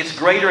down. It gets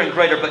greater and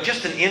greater, but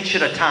just an inch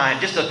at a time,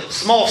 just a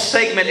small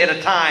segment at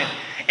a time.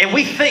 And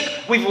we think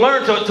we've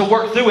learned to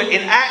work through it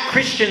and act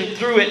Christian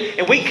through it.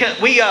 And we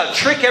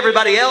trick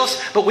everybody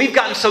else, but we've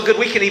gotten so good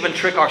we can even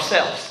trick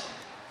ourselves.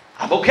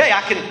 I'm okay,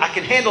 I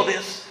can handle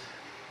this.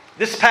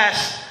 This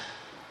past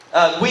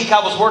week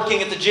I was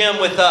working at the gym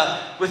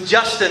with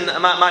Justin,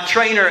 my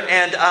trainer,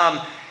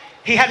 and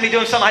he had me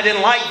doing something I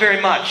didn't like very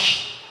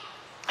much.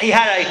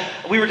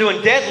 We were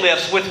doing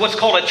deadlifts with what's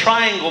called a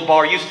triangle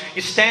bar.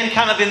 You stand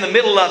kind of in the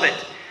middle of it.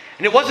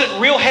 And it wasn't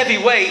real heavy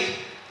weight,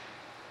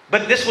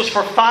 but this was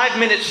for 5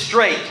 minutes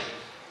straight.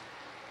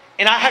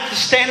 And I have to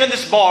stand in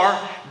this bar,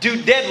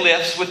 do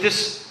deadlifts with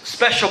this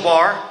special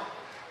bar,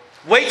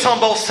 weights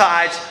on both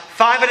sides,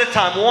 5 at a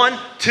time. 1,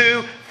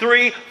 2,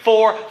 3,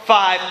 4,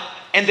 5.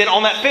 And then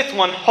on that 5th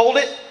one, hold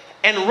it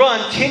and run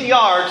 10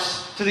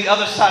 yards to the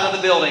other side of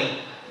the building.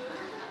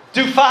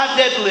 Do 5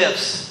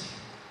 deadlifts.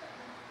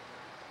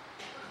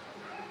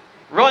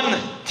 Run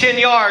 10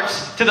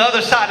 yards to the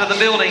other side of the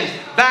building,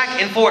 back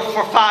and forth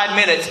for 5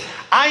 minutes.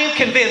 I am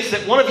convinced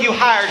that one of you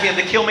hired him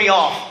to kill me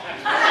off.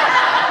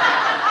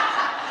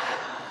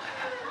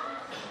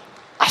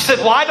 I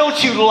said, why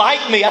don't you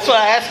like me? That's what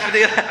I asked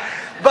him.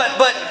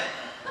 But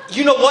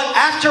you know what?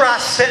 After I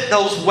set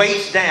those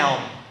weights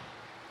down,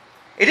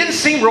 it didn't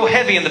seem real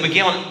heavy in the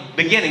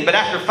beginning, but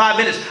after 5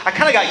 minutes, I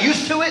kind of got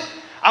used to it.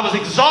 I was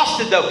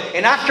exhausted though,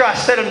 and after I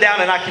set them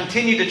down and I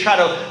continued to try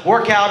to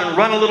work out and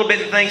run a little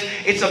bit and things,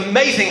 it's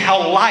amazing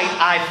how light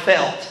I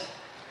felt.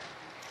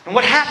 And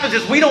what happens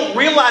is we don't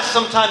realize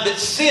sometimes that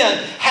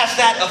sin has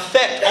that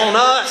effect on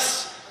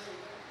us.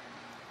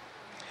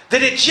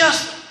 That it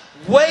just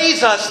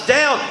weighs us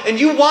down. And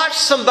you watch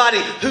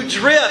somebody who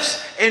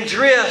drifts and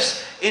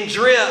drifts and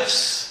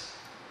drifts.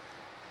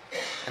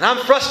 And I'm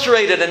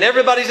frustrated and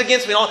everybody's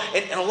against me.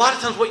 And a lot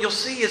of times what you'll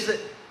see is that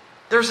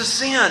there's a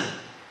sin.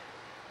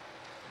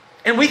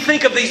 And we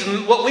think of these,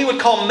 what we would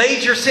call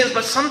major sins,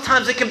 but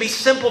sometimes it can be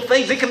simple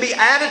things. It can be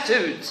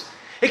attitudes.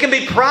 It can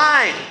be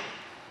pride.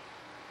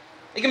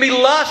 It can be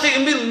lust. It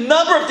can be a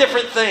number of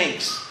different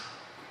things.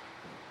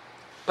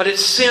 But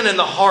it's sin in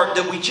the heart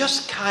that we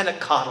just kind of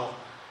coddle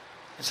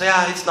and say,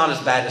 it's not as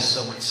bad as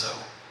so-and-so.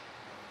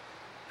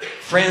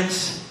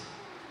 Friends,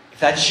 if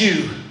that's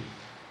you,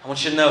 I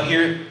want you to know,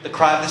 hear the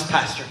cry of this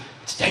pastor.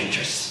 It's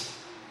dangerous.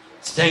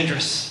 It's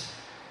dangerous.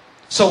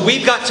 So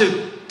we've got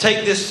to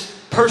take this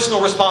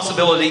personal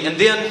responsibility, and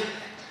then,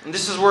 and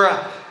this is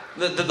where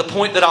the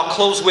point that I'll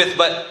close with,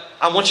 but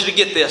I want you to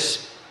get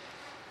this.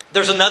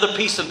 There's another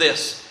piece of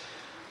this.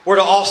 We're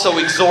to also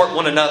exhort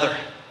one another.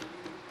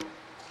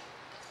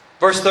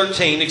 Verse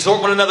 13,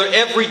 exhort one another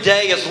every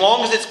day, as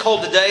long as it's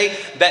called today,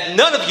 that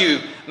none of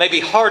you may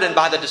be hardened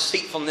by the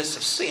deceitfulness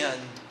of sin.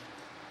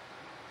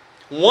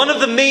 One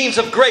of the means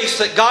of grace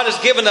that God has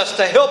given us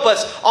to help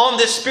us on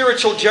this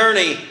spiritual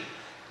journey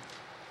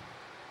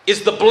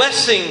is the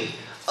blessing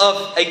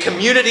of a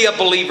community of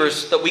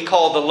believers that we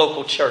call the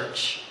local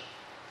church.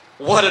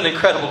 What an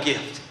incredible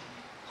gift.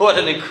 What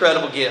an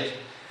incredible gift.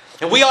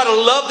 And we ought to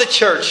love the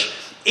church,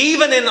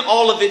 even in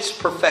all of its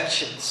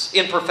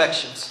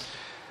imperfections.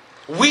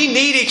 We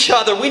need each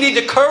other. We need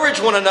to encourage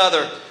one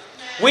another.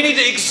 We need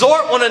to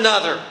exhort one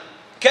another.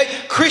 Okay?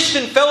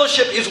 Christian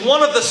fellowship is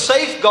one of the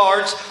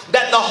safeguards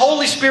that the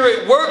Holy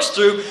Spirit works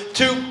through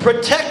to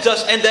protect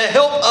us and to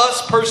help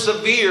us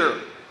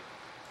persevere.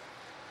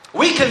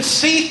 We can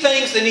see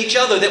things in each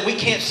other that we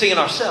can't see in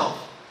ourselves.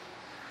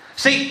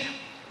 See,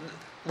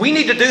 we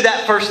need to do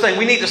that first thing.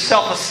 We need to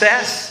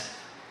self-assess.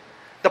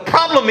 The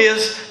problem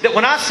is that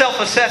when I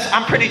self-assess,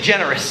 I'm pretty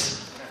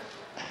generous.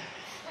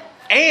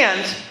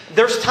 And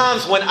there's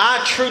times when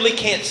I truly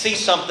can't see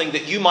something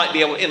that you might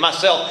be able, in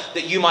myself,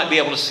 that you might be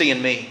able to see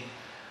in me.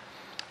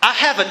 I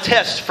have a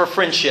test for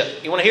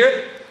friendship. You want to hear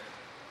it?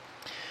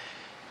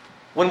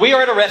 When we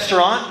are at a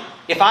restaurant,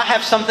 if I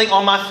have something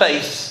on my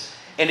face,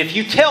 and if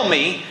you tell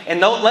me and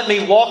don't let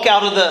me walk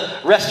out of the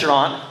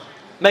restaurant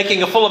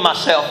making a fool of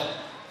myself,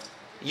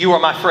 you are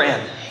my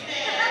friend.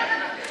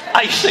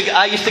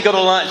 I used to go to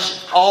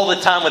lunch all the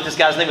time with this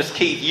guy. His name was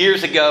Keith,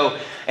 years ago.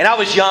 And I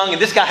was young,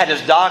 and this guy had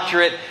his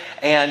doctorate.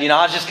 And,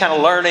 I was just kind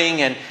of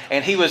learning.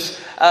 And he was,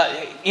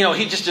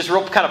 he just this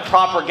real kind of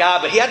proper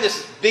guy. But he had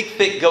this big,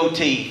 thick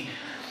goatee.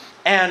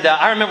 And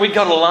I remember we'd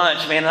go to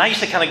lunch, man. And I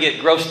used to kind of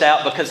get grossed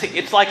out because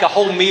it's like a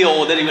whole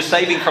meal that he was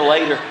saving for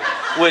later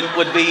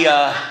would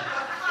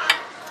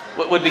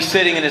be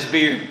sitting in his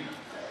beard.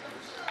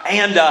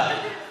 And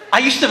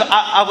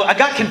I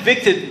got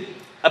convicted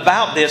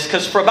about this,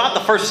 because for about the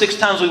first 6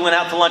 times we went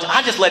out to lunch,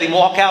 I just let him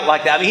walk out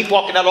like that. I mean, he's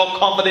walking out all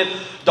confident,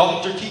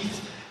 Dr.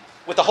 Keith,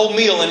 with the whole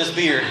meal in his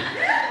beard.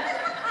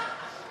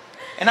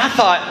 And I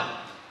thought,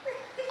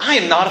 I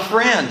am not a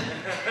friend.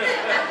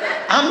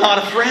 I'm not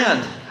a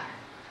friend.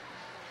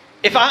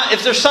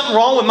 If there's something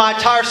wrong with my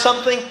tire,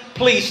 something,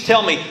 please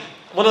tell me.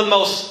 One of the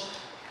most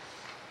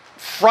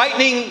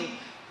frightening,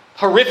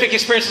 horrific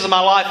experiences of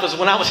my life was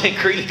when I was in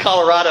Greeley,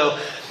 Colorado,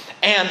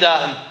 and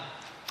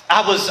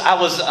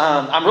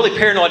I'm really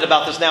paranoid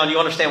about this now, and you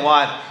understand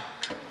why.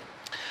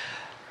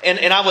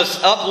 And I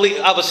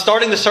was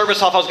starting the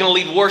service off. I was going to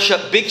lead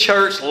worship, big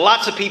church,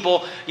 lots of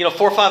people,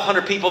 400 or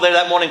 500 people there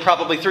that morning,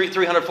 probably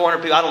 300,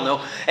 400 people, I don't know.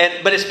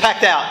 But it's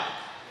packed out.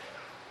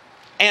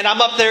 And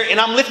I'm up there and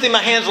I'm lifting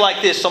my hands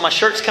like this, so my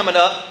shirt's coming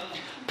up.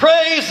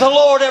 Praise the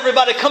Lord,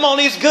 everybody! Come on,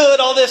 He's good.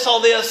 All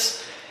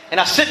this. And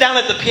I sit down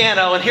at the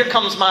piano, and here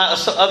comes my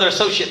other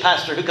associate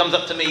pastor who comes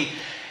up to me,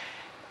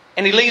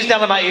 and he leans down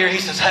to my ear. He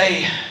says,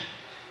 "Hey,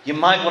 you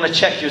might want to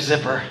check your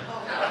zipper."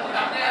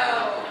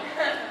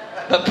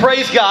 But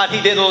praise God, he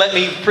didn't let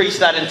me preach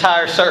that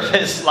entire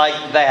service like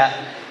that.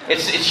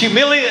 It's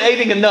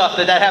humiliating enough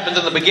that happens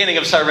in the beginning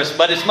of service,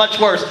 but it's much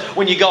worse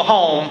when you go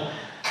home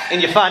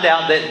and you find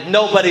out that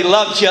nobody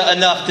loved you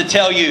enough to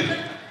tell you.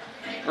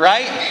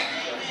 Right?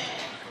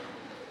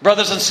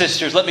 Brothers and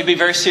sisters, let me be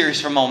very serious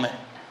for a moment.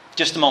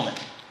 Just a moment.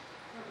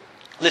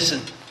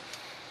 Listen.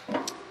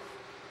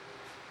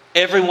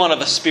 Every one of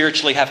us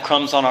spiritually have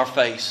crumbs on our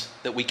face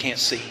that we can't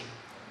see.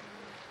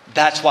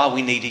 That's why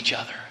we need each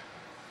other.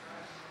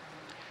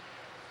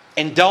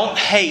 And don't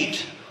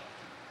hate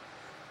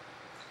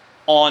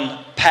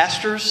on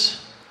pastors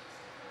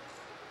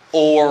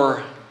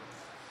or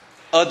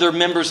other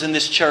members in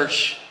this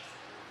church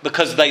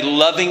because they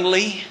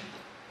lovingly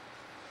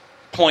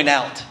point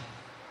out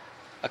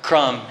a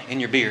crumb in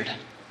your beard.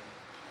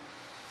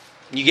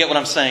 You get what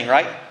I'm saying,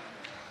 right?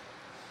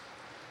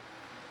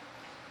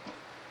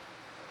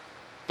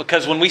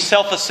 Because when we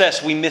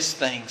self-assess, we miss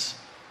things.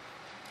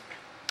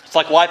 It's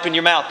like wiping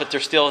your mouth, but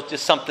there's still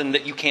just something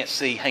that you can't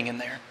see hanging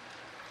there.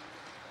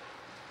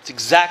 It's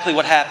exactly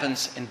what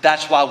happens, and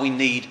that's why we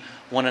need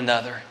one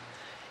another.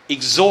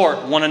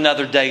 Exhort one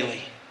another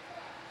daily,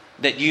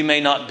 that you may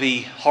not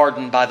be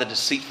hardened by the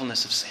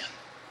deceitfulness of sin.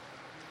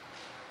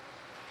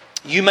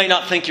 You may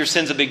not think your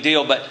sin's a big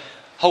deal, but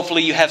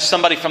hopefully you have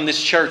somebody from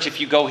this church, if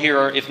you go here,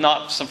 or if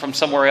not from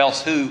somewhere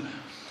else, who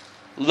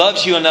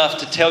loves you enough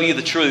to tell you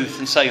the truth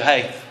and say,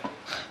 "Hey,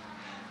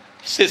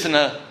 this isn't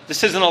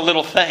a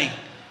little thing."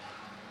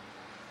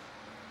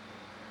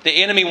 The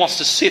enemy wants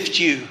to sift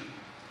you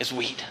as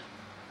wheat.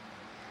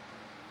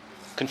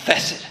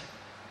 Confess it.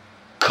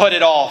 Cut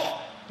it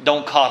off.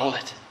 Don't coddle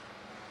it.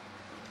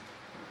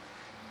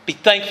 Be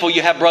thankful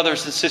you have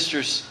brothers and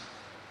sisters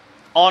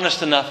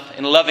honest enough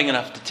and loving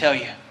enough to tell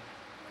you.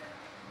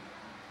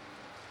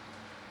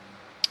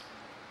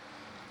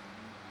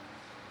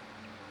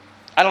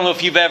 I don't know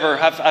if you've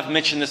ever, I've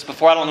mentioned this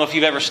before, I don't know if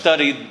you've ever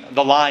studied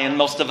the lion.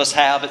 Most of us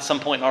have at some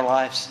point in our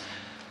lives.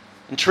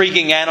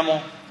 Intriguing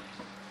animal.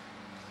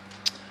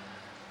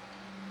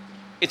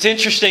 It's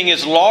interesting,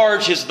 as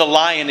large as the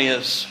lion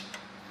is,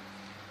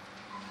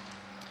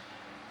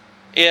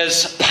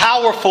 as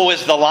powerful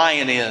as the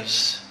lion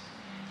is,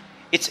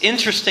 it's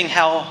interesting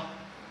how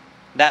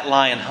that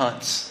lion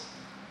hunts.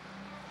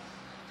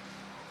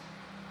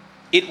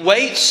 It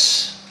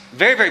waits,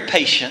 very, very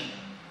patient.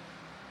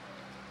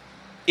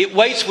 It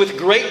waits with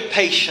great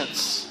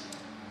patience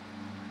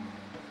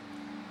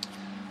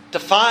to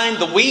find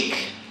the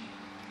weak,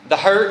 the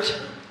hurt,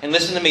 and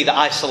listen to me, the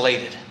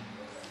isolated.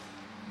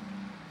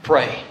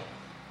 Pray.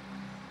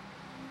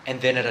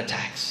 And then it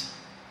attacks.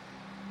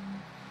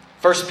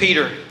 1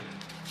 Peter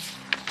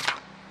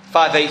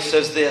 5:8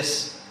 says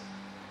this: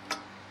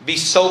 "Be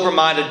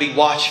sober-minded, be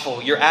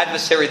watchful. Your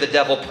adversary, the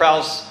devil,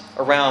 prowls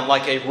around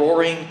like a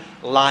roaring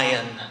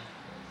lion,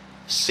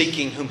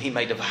 seeking whom he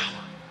may devour."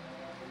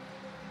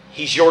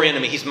 He's your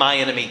enemy. He's my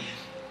enemy.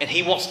 And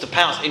he wants to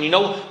pounce. And you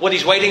know what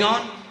he's waiting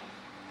on?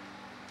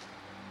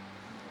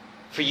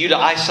 For you to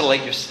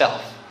isolate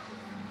yourself.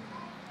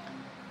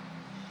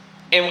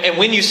 And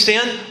when you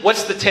sin,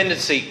 what's the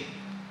tendency?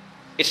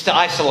 It's to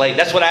isolate.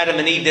 That's what Adam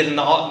and Eve did in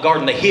the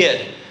garden. They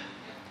hid.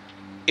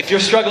 If you're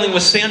struggling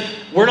with sin,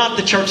 we're not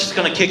the church that's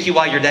going to kick you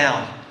while you're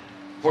down.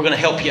 We're going to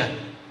help you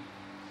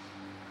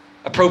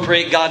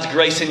appropriate God's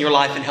grace in your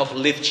life and help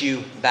lift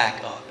you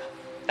back up.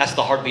 That's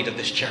the heartbeat of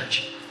this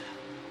church.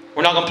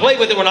 We're not going to play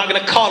with it. We're not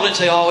going to coddle it and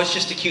say, "Oh, it's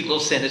just a cute little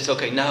sin. It's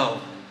okay."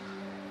 No.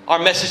 Our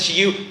message to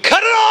you,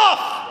 cut it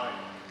off.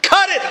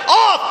 Cut it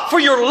off. For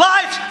your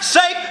life's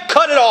sake,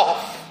 cut it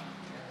off.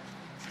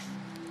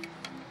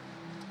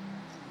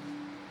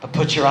 But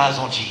put your eyes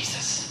on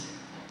Jesus,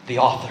 the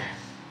author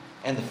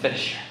and the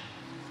finisher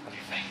of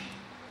your faith.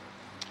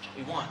 That's what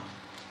we want.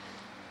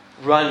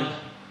 Run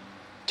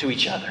to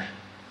each other.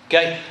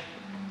 Okay?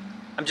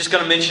 I'm just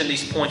going to mention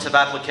these points of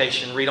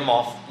application. Read them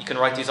off. You can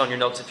write these on your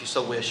notes if you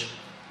so wish.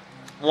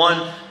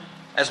 1,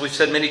 As we've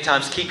said many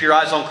times, keep your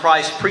eyes on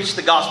Christ. Preach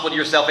the gospel to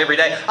yourself every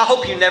day. I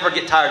hope you never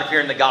get tired of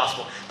hearing the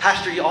gospel.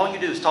 Pastor, all you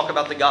do is talk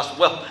about the gospel.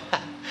 Well,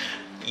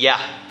 yeah.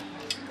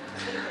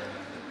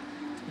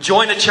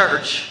 Join a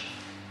church.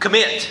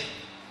 Commit.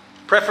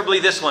 Preferably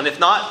this one. If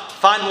not,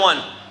 find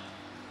one.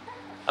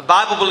 A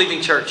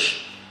Bible-believing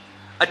church.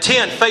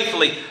 Attend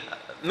faithfully.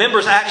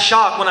 Members act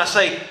shocked when I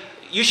say,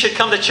 you should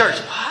come to church.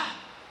 What?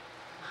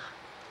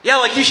 Yeah,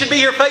 like you should be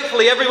here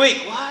faithfully every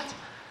week. What?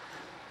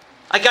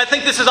 I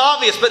think this is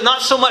obvious, but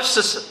not so much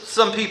to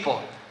some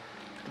people.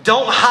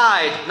 Don't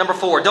hide. Number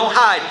 4, don't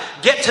hide.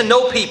 Get to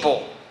know people.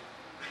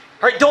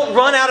 All right, don't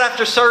run out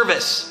after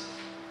service.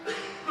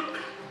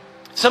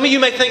 Some of you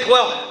may think,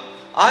 well,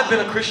 I've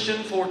been a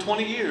Christian for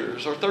 20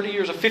 years or 30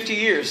 years or 50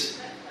 years.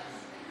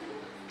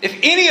 If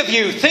any of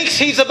you thinks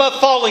he's above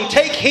falling,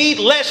 take heed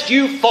lest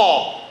you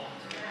fall.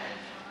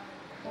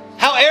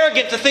 How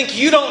arrogant to think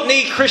you don't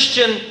need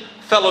Christian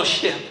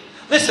fellowship.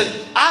 Listen,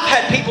 I've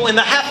had people in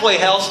the halfway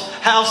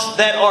house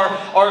that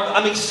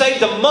are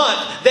saved a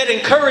month that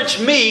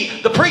encourage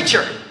me, the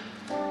preacher.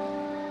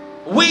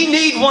 We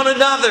need one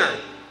another.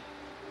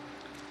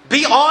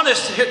 Be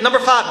honest. Number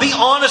 5, be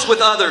honest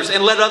with others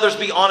and let others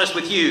be honest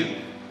with you.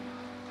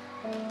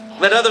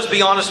 Let others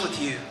be honest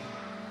with you.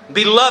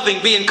 Be loving,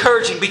 be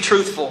encouraging, be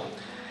truthful.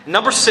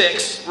 Number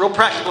 6, real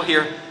practical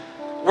here.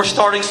 We're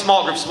starting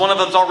small groups. One of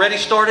them's already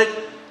started.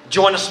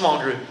 Join a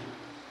small group.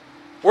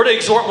 We're to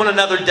exhort one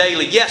another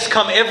daily. Yes,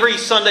 come every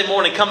Sunday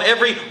morning. Come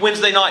every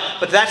Wednesday night.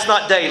 But that's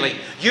not daily.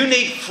 You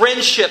need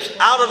friendships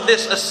out of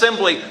this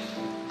assembly.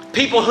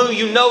 People who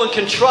you know and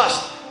can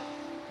trust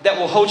that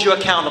will hold you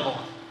accountable.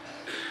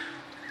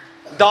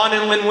 Don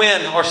and Lynn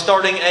Wynn are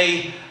starting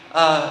a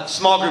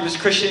small group, as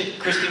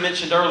Christy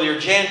mentioned earlier.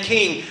 Jan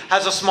King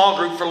has a small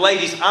group for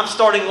ladies. I'm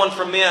starting one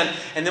for men.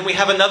 And then we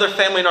have another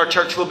family in our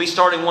church who will be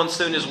starting one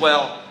soon as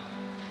well.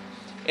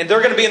 And they're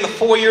going to be in the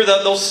foyer.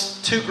 Those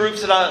 2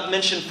 groups that I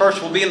mentioned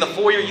first will be in the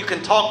foyer. You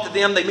can talk to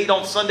them. They meet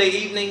on Sunday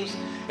evenings.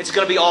 It's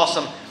going to be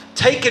awesome.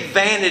 Take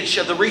advantage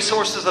of the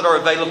resources that are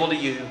available to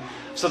you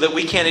so that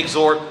we can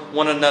exhort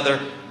one another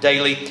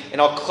daily. And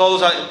I'll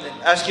close. I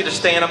ask you to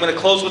stand. I'm going to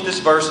close with this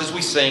verse as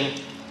we sing.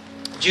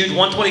 Jude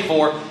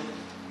 1:24.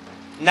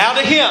 Now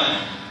to Him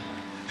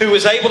who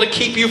is able to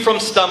keep you from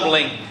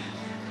stumbling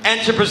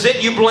and to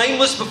present you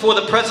blameless before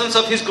the presence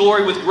of His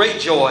glory with great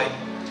joy.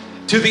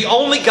 To the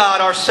only God,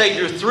 our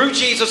Savior, through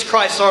Jesus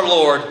Christ our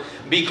Lord,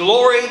 be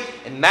glory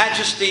and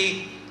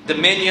majesty,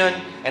 dominion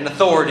and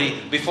authority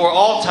before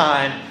all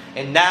time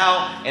and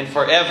now and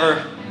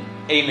forever.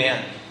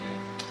 Amen.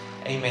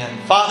 Amen.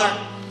 Father,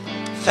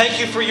 thank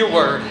you for your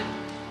word.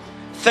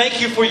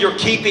 Thank you for your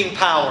keeping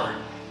power.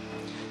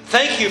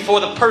 Thank you for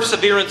the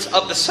perseverance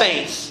of the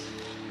saints.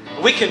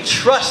 We can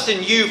trust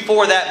in you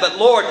for that. But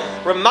Lord,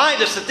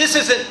 remind us that this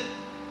isn't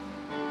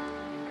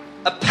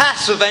a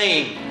passive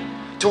aim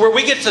to where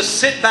we get to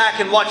sit back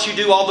and watch you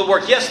do all the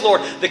work. Yes,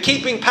 Lord, the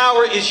keeping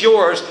power is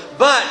yours,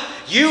 but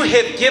you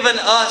have given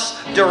us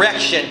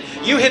direction.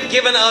 You have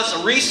given us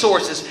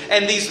resources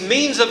and these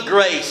means of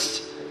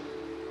grace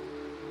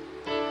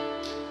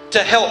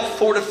to help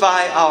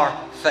fortify our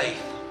faith.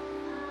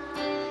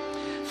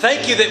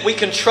 Thank you that we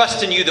can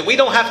trust in you, that we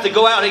don't have to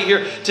go out of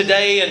here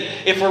today and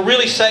if we're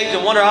really saved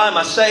and wonder, am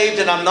I saved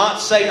and I'm not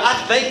saved? I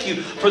thank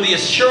you for the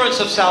assurance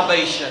of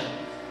salvation.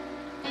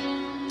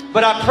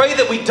 But I pray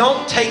that we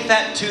don't take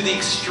that to the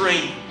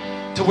extreme,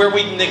 to where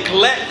we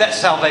neglect that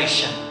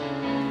salvation.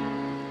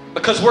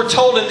 Because we're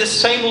told in this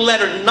same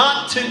letter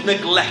not to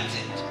neglect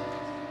it.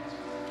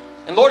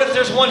 And Lord, if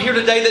there's one here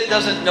today that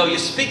doesn't know you,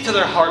 speak to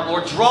their heart,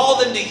 Lord. Draw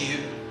them to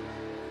you.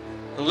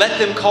 And let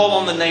them call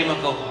on the name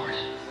of the Lord.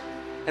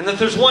 And if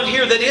there's one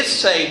here that is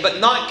saved but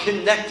not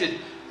connected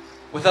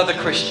with other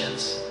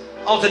Christians,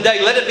 today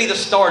let it be the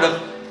start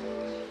of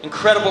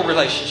incredible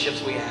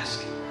relationships, we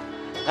ask.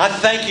 I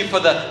thank you for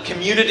the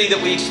community that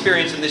we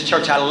experience in this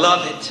church. I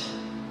love it.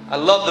 I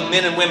love the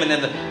men and women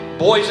and the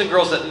boys and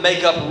girls that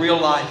make up Real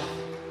Life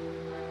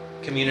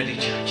Community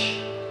Church.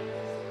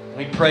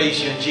 We praise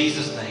you in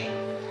Jesus' name.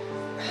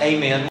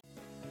 Amen.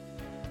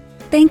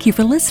 Thank you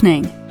for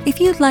listening.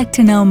 If you'd like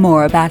to know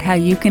more about how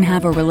you can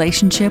have a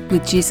relationship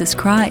with Jesus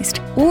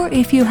Christ, or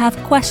if you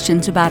have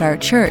questions about our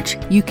church,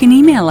 you can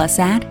email us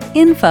at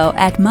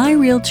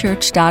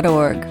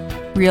info@myrealchurch.org.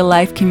 Real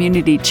Life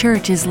Community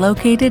Church is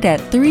located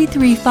at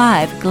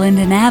 335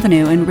 Glendon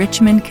Avenue in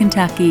Richmond,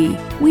 Kentucky.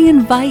 We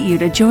invite you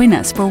to join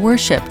us for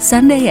worship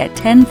Sunday at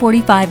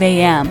 10:45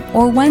 a.m.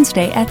 or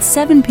Wednesday at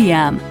 7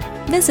 p.m.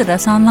 Visit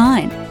us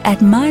online at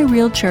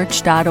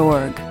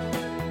myrealchurch.org.